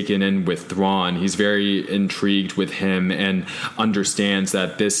very taken in with Thrawn. He's very intrigued with him and understands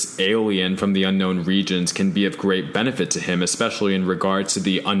that this alien from the unknown regions can be of great benefit to him, especially in regards to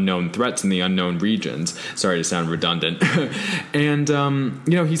the unknown threats in the unknown regions. Sorry to sound redundant. And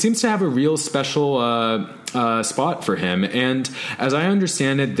he seems to have a real special spot for him, and as I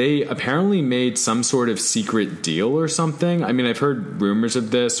understand it, they apparently made some sort of secret deal or something. I mean, I've heard rumors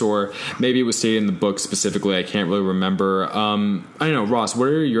of this, or maybe it was stated in the book specifically. I can't really remember. I don't know, Ross, what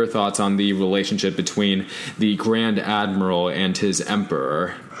are your thoughts on the relationship between the Grand Admiral and his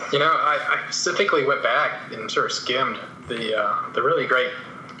Emperor? I specifically went back and sort of skimmed the really great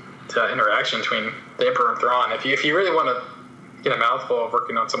interaction between the Emperor and Thrawn. If you really want to get a mouthful of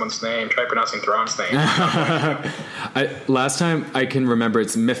working on someone's name, try pronouncing Thrawn's name. Last time I can remember,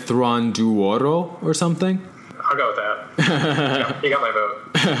 it's Mithron Duoro or something. I'll go with that. You got my vote.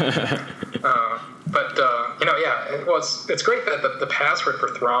 It's great that the password for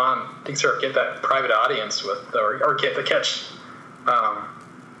Thrawn can sort of get that private audience with, or get to catch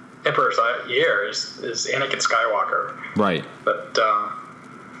Emperor's ear is Anakin Skywalker. Right. But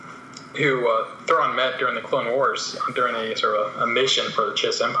who Thrawn met during the Clone Wars during a sort of a mission for the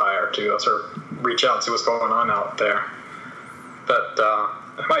Chiss Empire to sort of reach out and see what's going on out there. But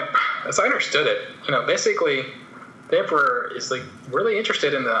as I understood it, basically the Emperor is really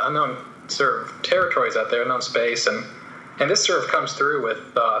interested in the unknown sort of territories out there, unknown space, and this sort of comes through with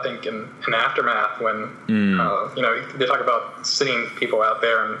I think in Aftermath when they talk about sending people out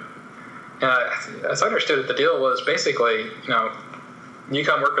there, and as I understood it, the deal was basically you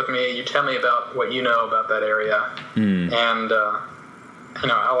come work with me, you tell me about what you know about that area, and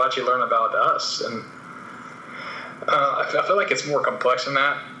I'll let you learn about us. And I feel like it's more complex than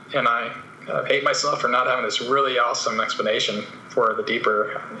that, and I hate myself for not having this really awesome explanation for the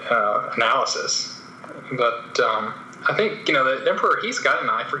deeper analysis. But I think the Emperor, he's got an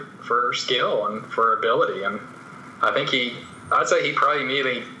eye for skill and for ability, and I think I'd say he probably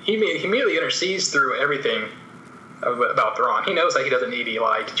immediately intercedes through everything about Thrawn. He knows that he doesn't need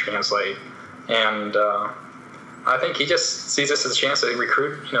Eli to translate, and I think he just sees this as a chance to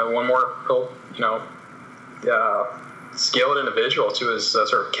recruit one more skilled individual to his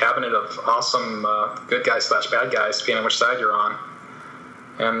sort of cabinet of awesome good guys / bad guys, depending on which side you're on.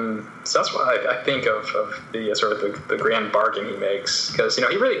 And so that's what I think of the sort of the grand bargain he makes, because he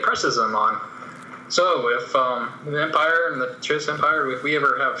really presses them on. So if the Empire and the Chiss Empire, if we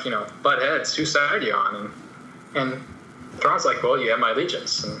ever have butt heads, whose side are you on? And Thrawn's like, well, you have my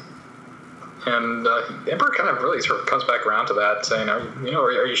allegiance, and the Emperor kind of really sort of comes back around to that, saying, are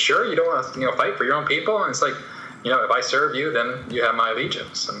you sure you don't want to fight for your own people? And it's like, if I serve you, then you have my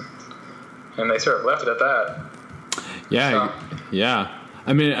allegiance, and they sort of left it at that. Yeah.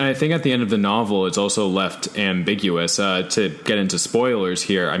 I mean, I think at the end of the novel, it's also left ambiguous. To get into spoilers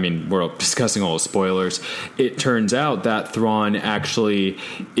here, I mean, we're discussing all the spoilers. It turns out that Thrawn actually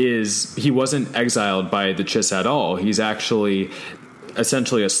he wasn't exiled by the Chiss at all. He's actually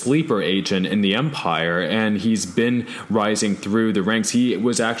essentially a sleeper agent in the Empire, and he's been rising through the ranks. He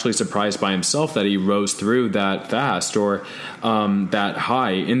was actually surprised by himself that he rose through that fast or that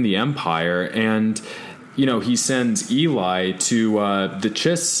high in the Empire, and he sends Eli to the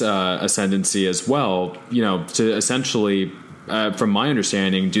Chiss ascendancy as well, to essentially, from my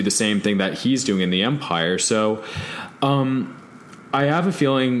understanding, do the same thing that he's doing in the Empire. So I have a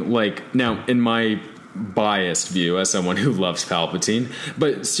feeling now, in my biased view as someone who loves Palpatine,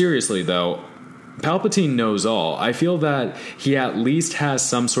 but seriously though, Palpatine knows all. I feel that he at least has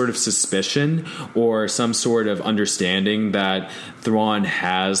some sort of suspicion or some sort of understanding that Thrawn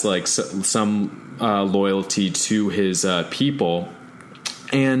has some loyalty to his people,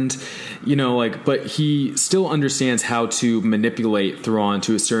 and but he still understands how to manipulate Thrawn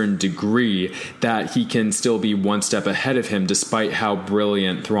to a certain degree that he can still be one step ahead of him despite how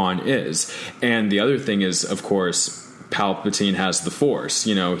brilliant Thrawn is. And the other thing is, of course, Palpatine has the Force.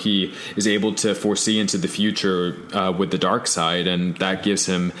 He is able to foresee into the future with the dark side, and that gives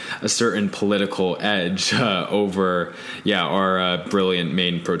him a certain political edge over our brilliant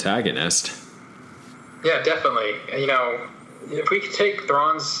main protagonist. Yeah, definitely. If we could take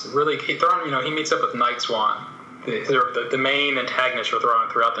Thrawn's Thrawn, he meets up with Night Swan, the main antagonist for Thrawn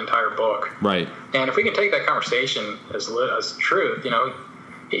throughout the entire book. Right. And if we can take that conversation as truth,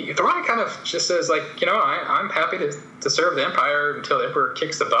 Thrawn kind of just says, like, I'm happy to serve the Empire until the Emperor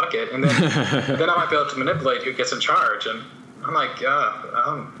kicks the bucket, and then then I might be able to manipulate who gets in charge. And I'm like, I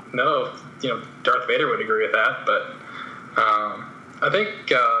don't know if Darth Vader would agree with that, but I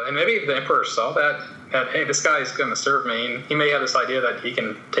think, and maybe the Emperor saw that hey, this guy is going to serve me, and he may have this idea that he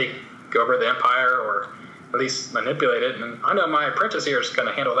can take over the Empire or at least manipulate it, and I know my apprentice here is going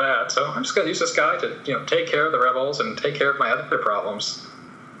to handle that, so I'm just going to use this guy to take care of the rebels and take care of my other problems.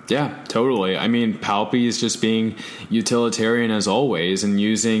 Yeah, totally. I mean, Palpy is just being utilitarian as always and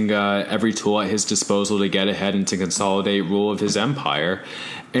using every tool at his disposal to get ahead and to consolidate rule of his empire.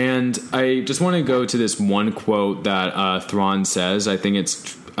 And I just want to go to this one quote that Thrawn says. I think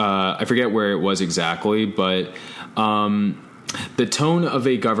it's I forget where it was exactly, but the tone of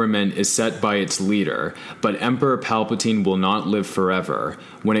a government is set by its leader, but Emperor Palpatine will not live forever.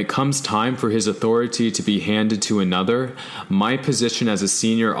 When it comes time for his authority to be handed to another, my position as a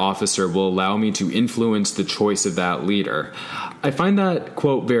senior officer will allow me to influence the choice of that leader. I find that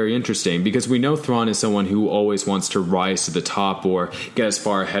quote very interesting because we know Thrawn is someone who always wants to rise to the top or get as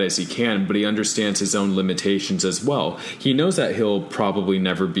far ahead as he can, but he understands his own limitations as well. He knows that he'll probably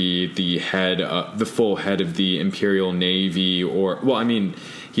never be the full head of the Imperial Navy,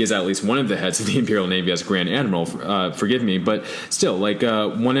 he is at least one of the heads of the Imperial Navy as Grand Admiral, forgive me, but still,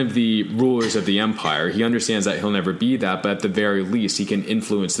 one of the rulers of the Empire. He understands that he'll never be that, but at the very least, he can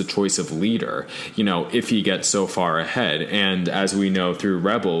influence the choice of leader, if he gets so far ahead. And as we know through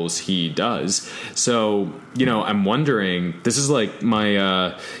Rebels, he does. So, I'm wondering, this is like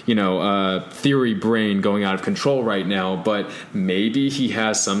my, theory brain going out of control right now, but maybe he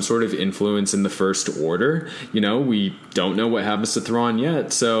has some sort of influence in the First Order. We don't know what happens to Thrawn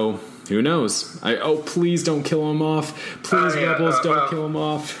yet, so who knows? Please don't kill him off. Please, Rebels, don't kill him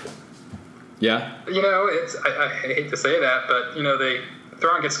off. Yeah? I hate to say that, but,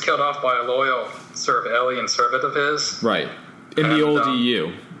 Thrawn gets killed off by a loyal sort of alien servant of his. Right. In the old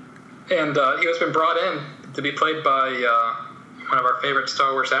EU. And he has been brought in to be played by one of our favorite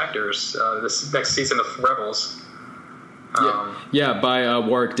Star Wars actors this next season of Rebels. By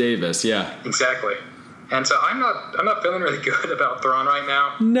Warwick Davis, yeah. Exactly. And so I'm not feeling really good about Thrawn right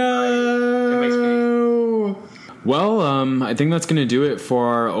now. No. It makes me... Well, I think that's going to do it for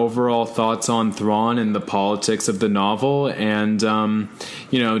our overall thoughts on Thrawn and the politics of the novel. And,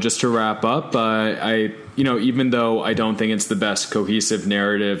 just to wrap up, even though I don't think it's the best cohesive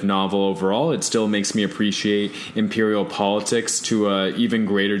narrative novel overall, it still makes me appreciate Imperial politics to an even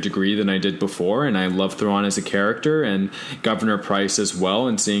greater degree than I did before. And I love Thrawn as a character and Governor Pryce as well,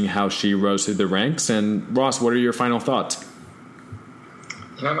 and seeing how she rose through the ranks. And Ross, what are your final thoughts?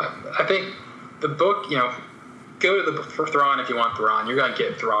 I think the book, go to for Thrawn if you want Thrawn. You're going to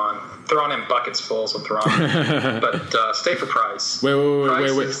get Thrawn. Thrawn in buckets fulls of Thrawn. But stay for Pryce. Wait,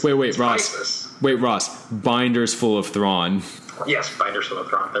 Ross. Priceless. Wait, Ross. Binders full of Thrawn. Yes, binders full of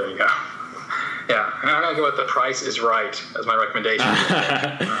Thrawn. There you go. Yeah, and I'm going to go with The Price is Right as my recommendation.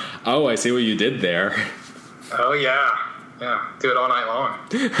 Oh, I see what you did there. Oh, yeah. Yeah, do it all night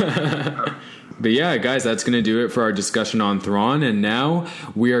long. But yeah, guys, that's going to do it for our discussion on Thrawn. And now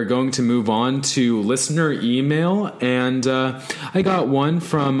we are going to move on to listener email. And I got one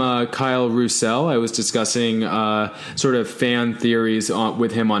from Kyle Roussel. I was discussing sort of fan theories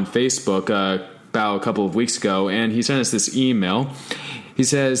with him on Facebook about a couple of weeks ago. And he sent us this email. He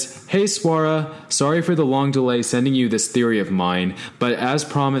says, "Hey Swara, sorry for the long delay sending you this theory of mine, but as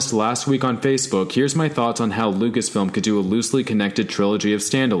promised last week on Facebook, here's my thoughts on how Lucasfilm could do a loosely connected trilogy of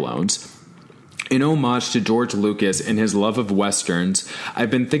standalones. In homage to George Lucas and his love of westerns, I've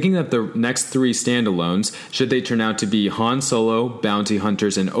been thinking that the next 3 standalones, should they turn out to be Han Solo, Bounty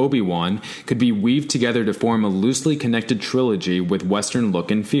Hunters, and Obi-Wan, could be weaved together to form a loosely connected trilogy with western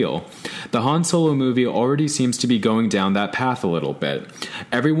look and feel. The Han Solo movie already seems to be going down that path a little bit.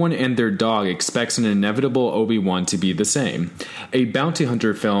 Everyone and their dog expects an inevitable Obi-Wan to be the same. A Bounty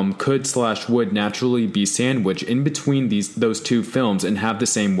Hunter film could/would naturally be sandwiched in between those 2 films and have the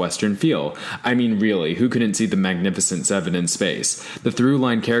same western feel. I mean, really, who couldn't see the Magnificent Seven in space? The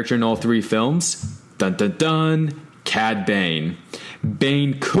through-line character in all 3 films? Dun dun dun! Cad Bane.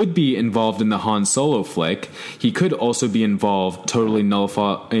 Bane could be involved in the Han Solo flick. He could also be involved, totally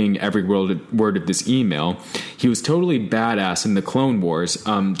nullifying every word of this email. He was totally badass in the Clone Wars.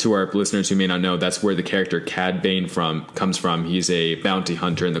 To our listeners who may not know, that's where the character Cad Bane comes from. He's a bounty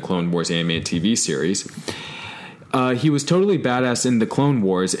hunter in the Clone Wars animated TV series. He was totally badass in the Clone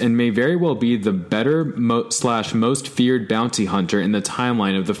Wars and may very well be the better / most feared bounty hunter in the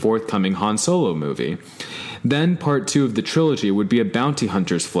timeline of the forthcoming Han Solo movie. Then part 2 of the trilogy would be a bounty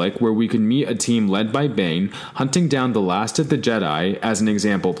hunters flick where we could meet a team led by Bane hunting down the last of the Jedi as an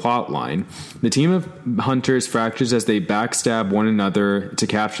example plotline. The team of hunters fractures as they backstab one another to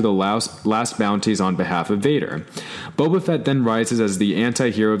capture the last bounties on behalf of Vader. Boba Fett then rises as the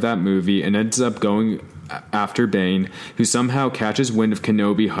anti-hero of that movie and ends up going after Bane, who somehow catches wind of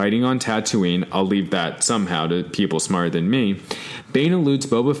Kenobi hiding on Tatooine. I'll leave that somehow to people smarter than me. Bane eludes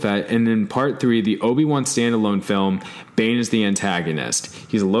Boba Fett, and in Part 3, the Obi-Wan standalone film, Bane is the antagonist.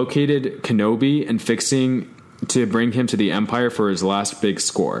 He's located Kenobi and fixing to bring him to the Empire for his last big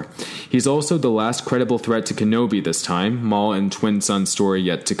score. He's also the last credible threat to Kenobi this time, Maul and Twin Sun's story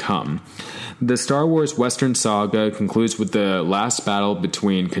yet to come. The Star Wars Western saga concludes with the last battle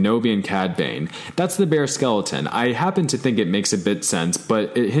between Kenobi and Cad Bane. That's the bare skeleton. I happen to think it makes a bit sense,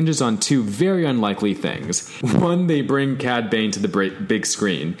 but it hinges on 2 very unlikely things. 1, they bring Cad Bane to the big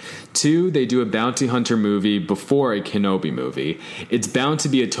screen. 2, they do a bounty hunter movie before a Kenobi movie. It's bound to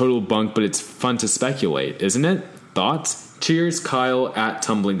be a total bunk, but it's fun to speculate, isn't it? Thoughts? Cheers, Kyle at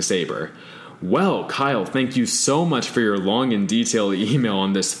Tumbling Saber. Well, Kyle, thank you so much for your long and detailed email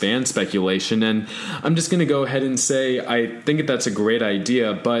on this fan speculation, and I'm just going to go ahead and say I think that's a great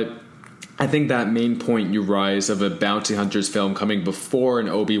idea, but I think that main point you rise of a bounty hunters film coming before an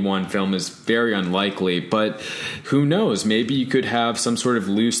Obi-Wan film is very unlikely, but who knows? Maybe you could have some sort of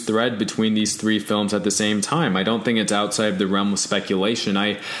loose thread between these 3 films at the same time. I don't think it's outside of the realm of speculation.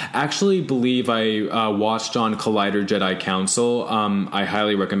 I actually believe I watched on Collider Jedi Council. I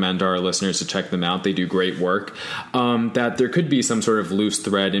highly recommend our listeners to check them out. They do great work. That there could be some sort of loose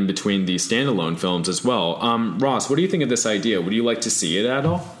thread in between these standalone films as well. Ross, what do you think of this idea? Would you like to see it at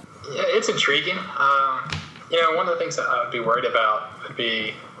all? Yeah, it's intriguing. One of the things that I would be worried about would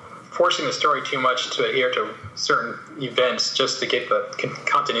be forcing the story too much to adhere to certain events just to get the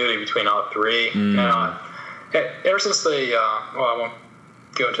continuity between all 3. Ever since I won't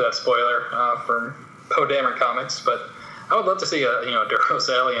go into that spoiler from Poe Dameron comics, but I would love to see a Duros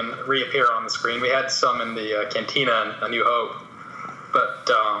alien reappear on the screen. We had some in the Cantina in A New Hope, but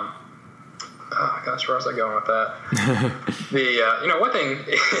oh gosh, where was I going with that? One thing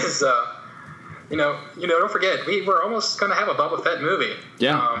is, don't forget, we were almost going to have a Boba Fett movie.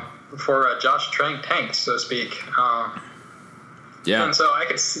 Yeah. For Josh Trank tanks, so to speak. Yeah. And so I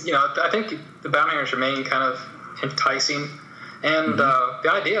could, I think the bounty hunters remain kind of enticing. And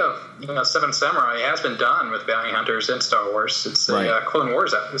the idea of, 7 Samurai has been done with bounty hunters in Star Wars. It's a Clone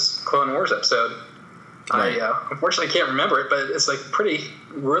Wars episode. Right. I unfortunately can't remember it, but it's like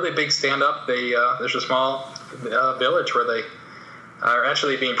really big stand-up. There's a small village where they are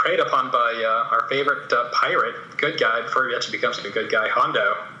actually being preyed upon by our favorite pirate, good guy, before he actually becomes a good guy,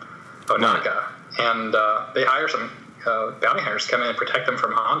 Hondo Onaga. And they hire some bounty hunters to come in and protect them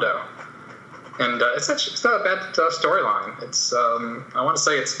from Hondo. And it's not a bad storyline. It's I want to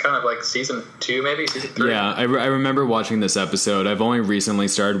say it's kind of like season 2, maybe season 3. Yeah, I remember watching this episode. I've only recently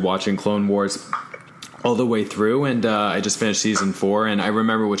started watching Clone Wars all the way through, and I just finished season 4, and I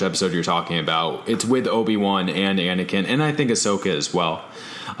remember which episode you're talking about. It's with Obi-Wan and Anakin, and I think Ahsoka as well.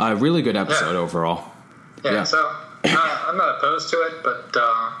 Really good episode overall. Yeah. So I'm not opposed to it, but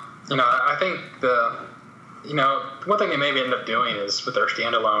I think one thing they maybe end up doing is with their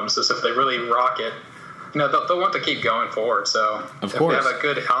standalones is if they really rock it, they'll want to keep going forward. So if they have a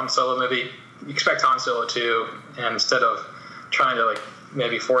good Han Solo movie, you expect Han Solo 2, and instead of trying to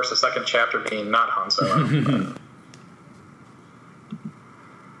maybe force the second chapter being not Han Solo.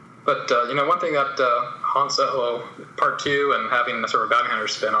 But one thing that Han Solo Part 2 and having the sort of bounty hunter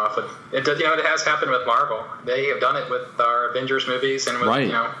spin-off, it has happened with Marvel. They have done it with our Avengers movies and with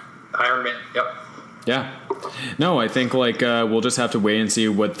Iron Man. Yep. Yeah. No, I think we'll just have to wait and see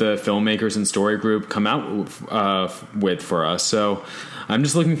what the filmmakers and story group come out with for us. So I'm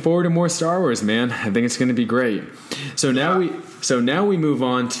just looking forward to more Star Wars, man. I think it's going to be great. So now we move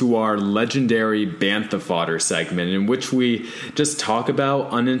on to our legendary Bantha Fodder segment, in which we just talk about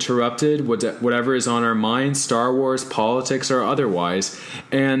uninterrupted whatever is on our minds, Star Wars, politics, or otherwise.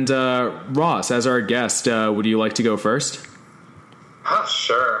 And Ross, as our guest, would you like to go first?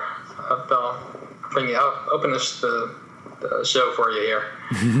 Sure. I'll open the show for you here.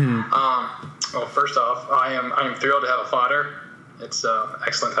 Well, first off, I am thrilled to have a fodder. It's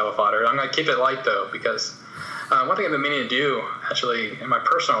excellent to have a fodder. I'm going to keep it light, though, because One thing I've been meaning to do, actually, in my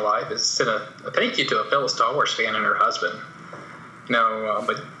personal life is send a thank you to a fellow Star Wars fan and her husband.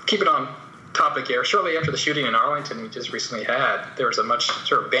 But keep it on topic here. Shortly after the shooting in Arlington we just recently had, there was a much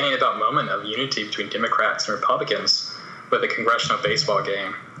sort of banning about moment of unity between Democrats and Republicans with a congressional baseball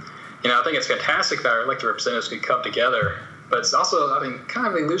game. I think it's fantastic that our elected representatives could come together, but it's also, kind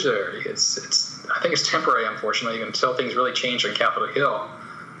of illusionary. I think it's temporary, unfortunately, until things really change on Capitol Hill.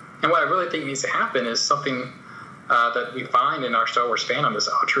 And what I really think needs to happen is something that we find in our Star Wars fandom, this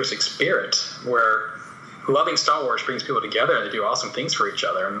altruistic spirit, where loving Star Wars brings people together and they do awesome things for each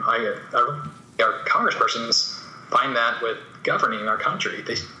other. And our congresspersons find that with governing our country.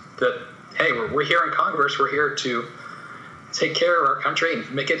 Hey, we're here in Congress, we're here to take care of our country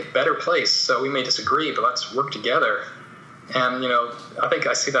and make it a better place. So we may disagree, but let's work together. And, I think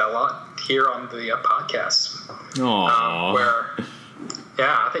I see that a lot here on the podcasts.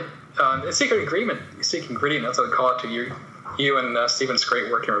 I think the secret ingredient, that's what we call it to you and Stephen's great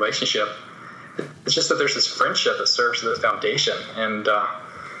working relationship. It's just that there's this friendship that serves as the foundation. And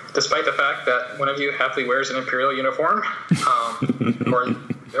despite the fact that one of you happily wears an Imperial uniform,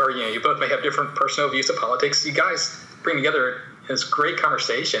 or you both may have different personal views of politics, you guys bring together this great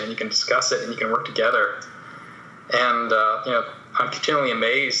conversation, and you can discuss it and you can work together. And I'm continually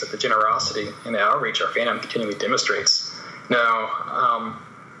amazed at the generosity and the outreach our fandom continually demonstrates. Now,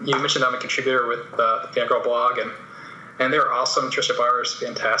 you mentioned I'm a contributor with the Fangirl blog, and they're awesome. Trisha Barr is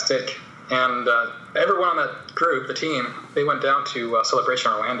fantastic. And everyone on that group, the team, they went down to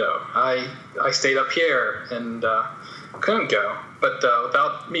Celebration Orlando. I stayed up here and couldn't go. But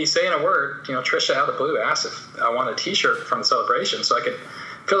without me saying a word, Trisha out of the blue asked if I wanted a T-shirt from the celebration, so I could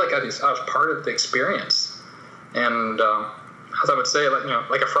feel like I was part of the experience. And as I would say,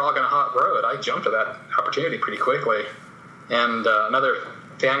 like a frog on a hot road, I jumped at that opportunity pretty quickly. And another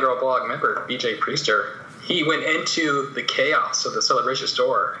Fangirl blog member, BJ Priester, he went into the chaos of the Celebration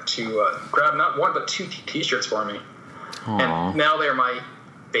store to grab not one but two T-shirts for me. Aww. And now they're my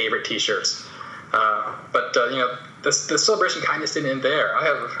favorite T-shirts. But the Celebration kindness didn't end there. I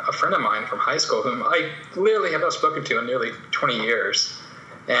have a friend of mine from high school whom I literally have not spoken to in nearly 20 years.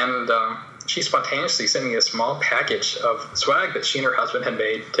 And she spontaneously sent me a small package of swag that she and her husband had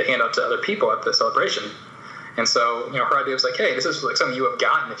made to hand out to other people at the celebration. And so, her idea was like, hey, this is like something you have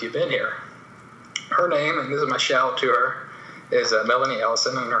gotten if you've been here. Her name, and this is my shout out to her, is Melanie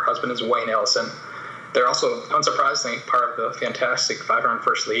Ellison, and her husband is Wayne Ellison. They're also, unsurprisingly, part of the fantastic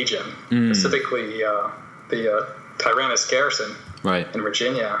 501st Legion, specifically the Tyrannus Garrison in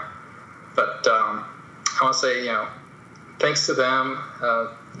Virginia. But I want to say, thanks to them,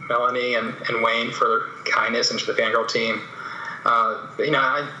 Melanie and Wayne, for their kindness, and to the Fangirl team.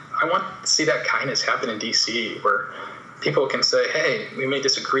 I want to see that kindness happen in D.C., where people can say, hey, we may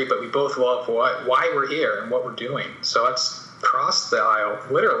disagree, but we both love why we're here and what we're doing. So let's cross the aisle,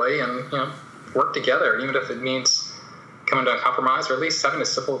 literally, and work together, even if it means coming to a compromise, or at least having a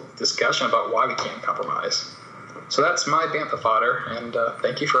simple discussion about why we can't compromise. So that's my bantha fodder, and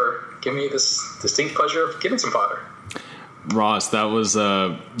thank you for giving me this distinct pleasure of giving some fodder. Ross, that was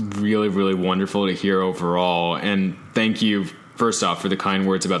really, really wonderful to hear overall, and thank you first off for the kind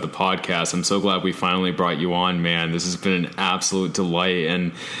words about the podcast. I'm so glad we finally brought you on, man. This has been an absolute delight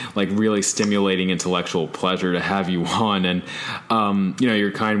and really stimulating intellectual pleasure to have you on. And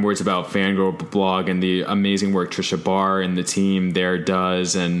your kind words about Fangirl blog and the amazing work Trisha Barr and the team there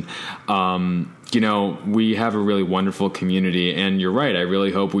does. And we have a really wonderful community, and you're right. I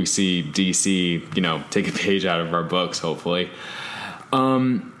really hope we see DC, take a page out of our books, hopefully.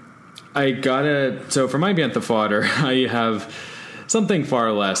 So for my bantha fodder, I have something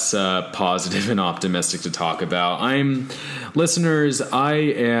far less positive and optimistic to talk about. Listeners, I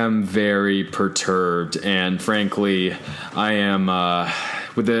am very perturbed, and frankly, I am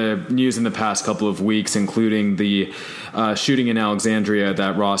with the news in the past couple of weeks, including the shooting in Alexandria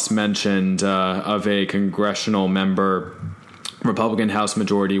that Ross mentioned of a congressional member, Republican House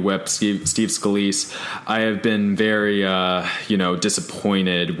Majority Whip Steve Scalise. I have been very,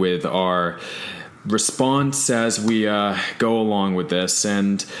 disappointed with our response as we go along with this.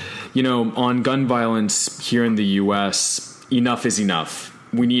 And, on gun violence here in the U.S., enough is enough.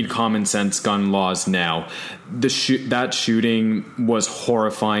 We need common sense gun laws now. That shooting was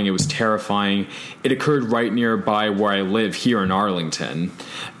horrifying. It was terrifying. It occurred right nearby where I live here in Arlington.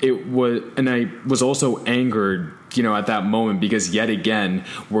 And I was also angered, at that moment, because yet again,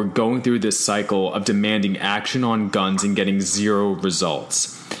 we're going through this cycle of demanding action on guns and getting zero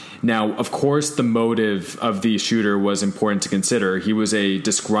results. Now, of course, the motive of the shooter was important to consider. He was a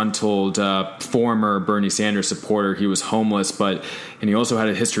disgruntled former Bernie Sanders supporter. He was homeless, and he also had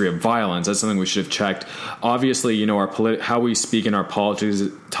a history of violence. That's something we should have checked. Obviously, how we speak in our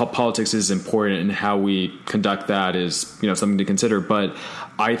politics is important, and how we conduct that is, something to consider. But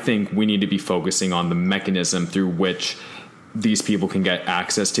I think we need to be focusing on the mechanism through which these people can get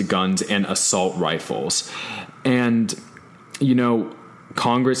access to guns and assault rifles. And,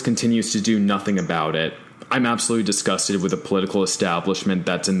 Congress continues to do nothing about it. I'm absolutely disgusted with the political establishment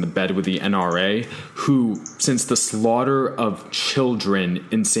that's in the bed with the NRA, who, since the slaughter of children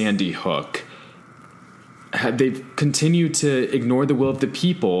in Sandy Hook, they've continued to ignore the will of the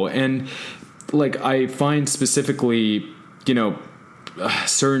people. And, I find specifically, a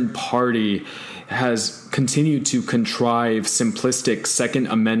certain party has continued to contrive simplistic Second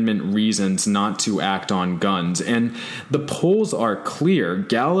Amendment reasons not to act on guns. And the polls are clear.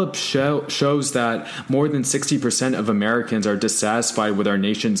 Gallup shows that more than 60% of Americans are dissatisfied with our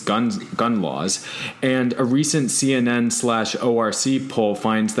nation's gun laws. And a recent CNN/ORC poll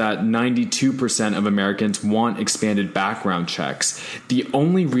finds that 92% of Americans want expanded background checks. The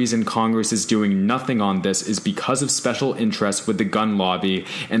only reason Congress is doing nothing on this is because of special interests with the gun lobby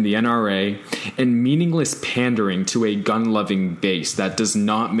and the NRA, and meaningless pandering to a gun-loving base that does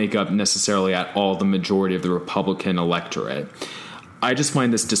not make up necessarily at all the majority of the Republican electorate. I just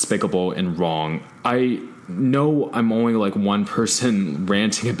find this despicable and wrong. I know I'm only one person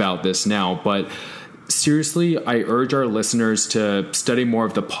ranting about this now, but seriously, I urge our listeners to study more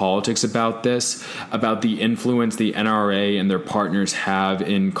of the politics about this, about the influence the NRA and their partners have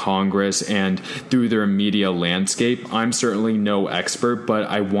in Congress and through their media landscape. I'm certainly no expert, but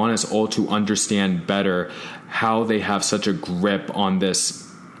I want us all to understand better how they have such a grip on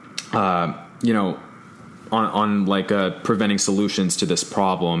this, preventing solutions to this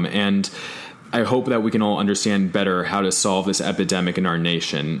problem. And I hope that we can all understand better how to solve this epidemic in our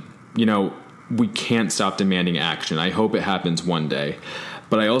nation. We can't stop demanding action. I hope it happens one day.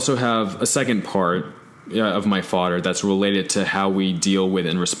 But I also have a second part of my fodder that's related to how we deal with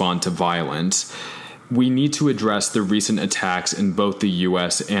and respond to violence. We need to address the recent attacks in both the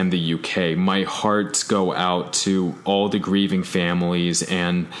U.S. and the U.K. My hearts go out to all the grieving families.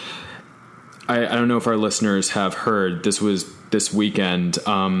 And I don't know if our listeners have heard, this was this weekend.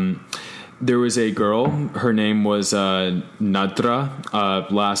 There was a girl, her name was Nadra,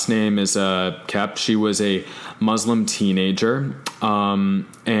 last name is Kep. She was a Muslim teenager,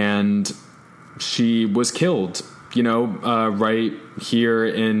 and she was killed, right here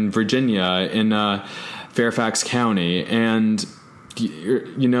in Virginia, in Fairfax County. And,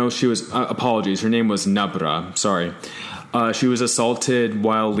 she was, apologies, her name was Nabra, sorry. She was assaulted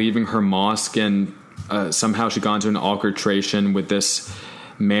while leaving her mosque, and somehow she got into an altercation with this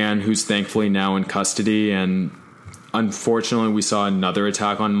man who's thankfully now in custody. And unfortunately, we saw another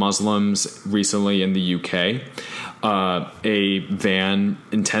attack on Muslims recently in the UK. A van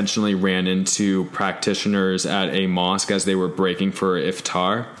intentionally ran into practitioners at a mosque as they were breaking for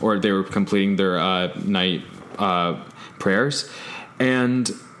iftar, or they were completing their night prayers.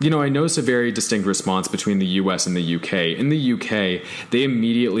 And I noticed a very distinct response between the U.S. and the U.K. In the U.K., they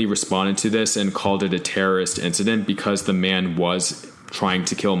immediately responded to this and called it a terrorist incident because the man was trying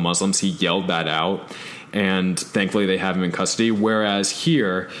to kill Muslims. He yelled that out, and thankfully they have him in custody. Whereas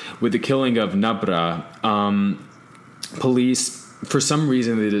here, with the killing of Nabra, police, for some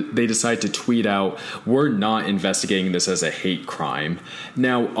reason, they decide to tweet out, "We're not investigating this as a hate crime."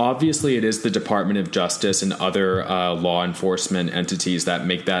 Now, obviously, it is the Department of Justice and other law enforcement entities that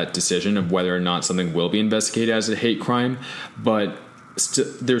make that decision of whether or not something will be investigated as a hate crime. But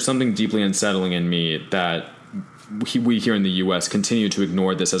there's something deeply unsettling in me that we here in the U.S. continue to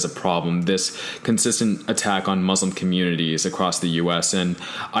ignore this as a problem, this consistent attack on Muslim communities across the U.S. And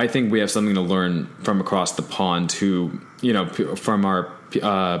I think we have something to learn from across the pond from our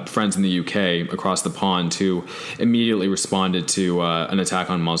friends in the UK across the pond who immediately responded to an attack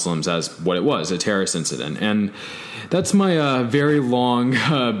on Muslims as what it was, a terrorist incident. And that's my very long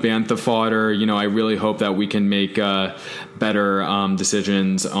bantha fodder. I really hope that we can make better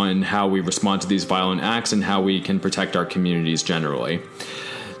decisions on how we respond to these violent acts and how we can protect our communities generally.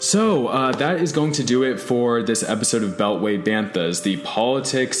 So that is going to do it for this episode of Beltway Banthas, the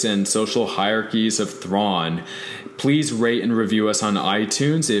politics and social hierarchies of Thrawn. Please rate and review us on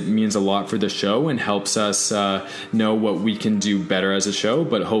iTunes. It means a lot for the show and helps us know what we can do better as a show,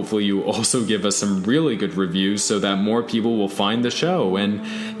 but hopefully you also give us some really good reviews so that more people will find the show and,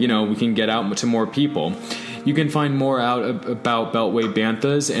 we can get out to more people. You can find more out about Beltway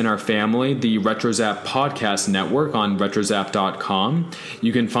Banthas and our family, the RetroZap Podcast Network on retrozap.com.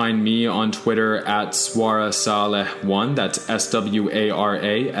 You can find me on Twitter at SwaraSaleh1, that's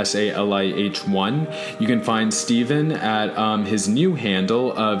SwaraSalih1. You can find Stephen at his new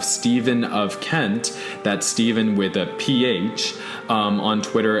handle of Stephen of Kent, that's Stephen with a PH, on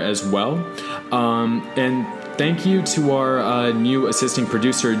Twitter as well. And thank you to our new assisting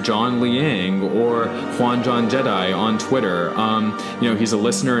producer, John Liang, or Juan John Jedi on Twitter. He's a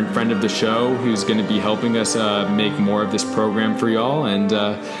listener and friend of the show who's going to be helping us make more of this program for y'all. And,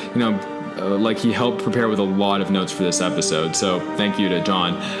 he helped prepare with a lot of notes for this episode. So thank you to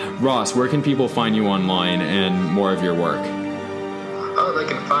John. Ross, where can people find you online and more of your work? They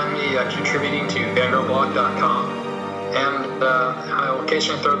can find me contributing to vanderblog.com. And I'll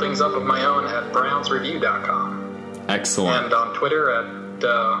occasionally throw things up of my own at brownsreview.com. Excellent. And on Twitter at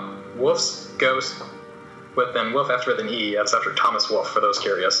Wolf's Ghost, with Wolf with an E. That's after Thomas Wolfe, for those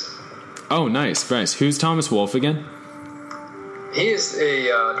curious. Oh, nice. Who's Thomas Wolfe again? He is a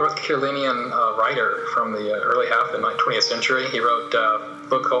North Carolinian writer from the early half of the 20th century. He wrote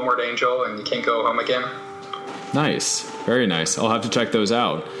Book Homeward Angel and You Can't Go Home Again. Nice. Very nice. I'll have to check those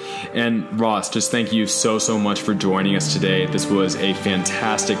out. And Ross, just thank you so much for joining us today. This was a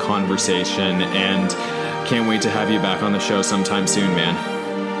fantastic conversation, and can't wait to have you back on the show sometime soon, man.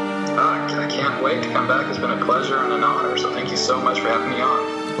 I can't wait to come back. It's been a pleasure and an honor, so thank you so much for having me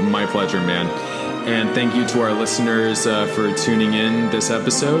on. My pleasure, man. And thank you to our listeners for tuning in this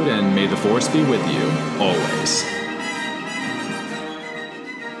episode, and may the Force be with you always.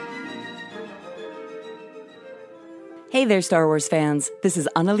 Hey there, Star Wars fans. This is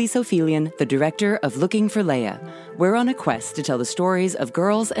Annalise Ophelian, the director of Looking for Leia. We're on a quest to tell the stories of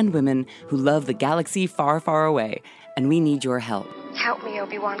girls and women who love the galaxy far, far away, and we need your help. Help me,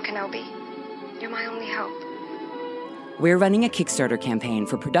 Obi-Wan Kenobi. You're my only hope. We're running a Kickstarter campaign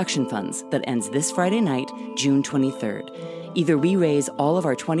for production funds that ends this Friday night, June 23rd. Either we raise all of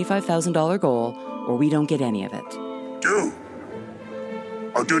our $25,000 goal, or we don't get any of it. Do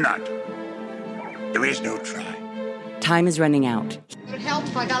or do not. There is no try. Time is running out. Would it help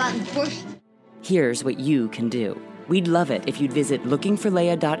if I got out and pushed? Here's what you can do. We'd love it if you'd visit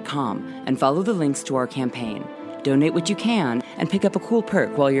lookingforleia.com and follow the links to our campaign. Donate what you can and pick up a cool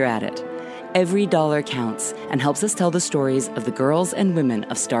perk while you're at it. Every dollar counts and helps us tell the stories of the girls and women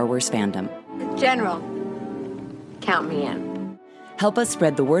of Star Wars fandom. General, count me in. Help us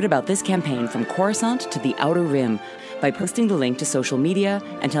spread the word about this campaign from Coruscant to the Outer Rim by posting the link to social media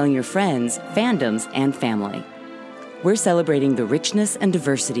and telling your friends, fandoms, and family. We're celebrating the richness and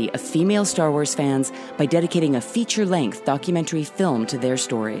diversity of female Star Wars fans by dedicating a feature-length documentary film to their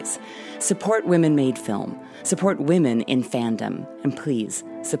stories. Support women-made film. Support women in fandom. And please,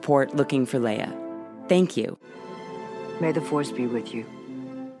 support Looking for Leia. Thank you. May the Force be with you.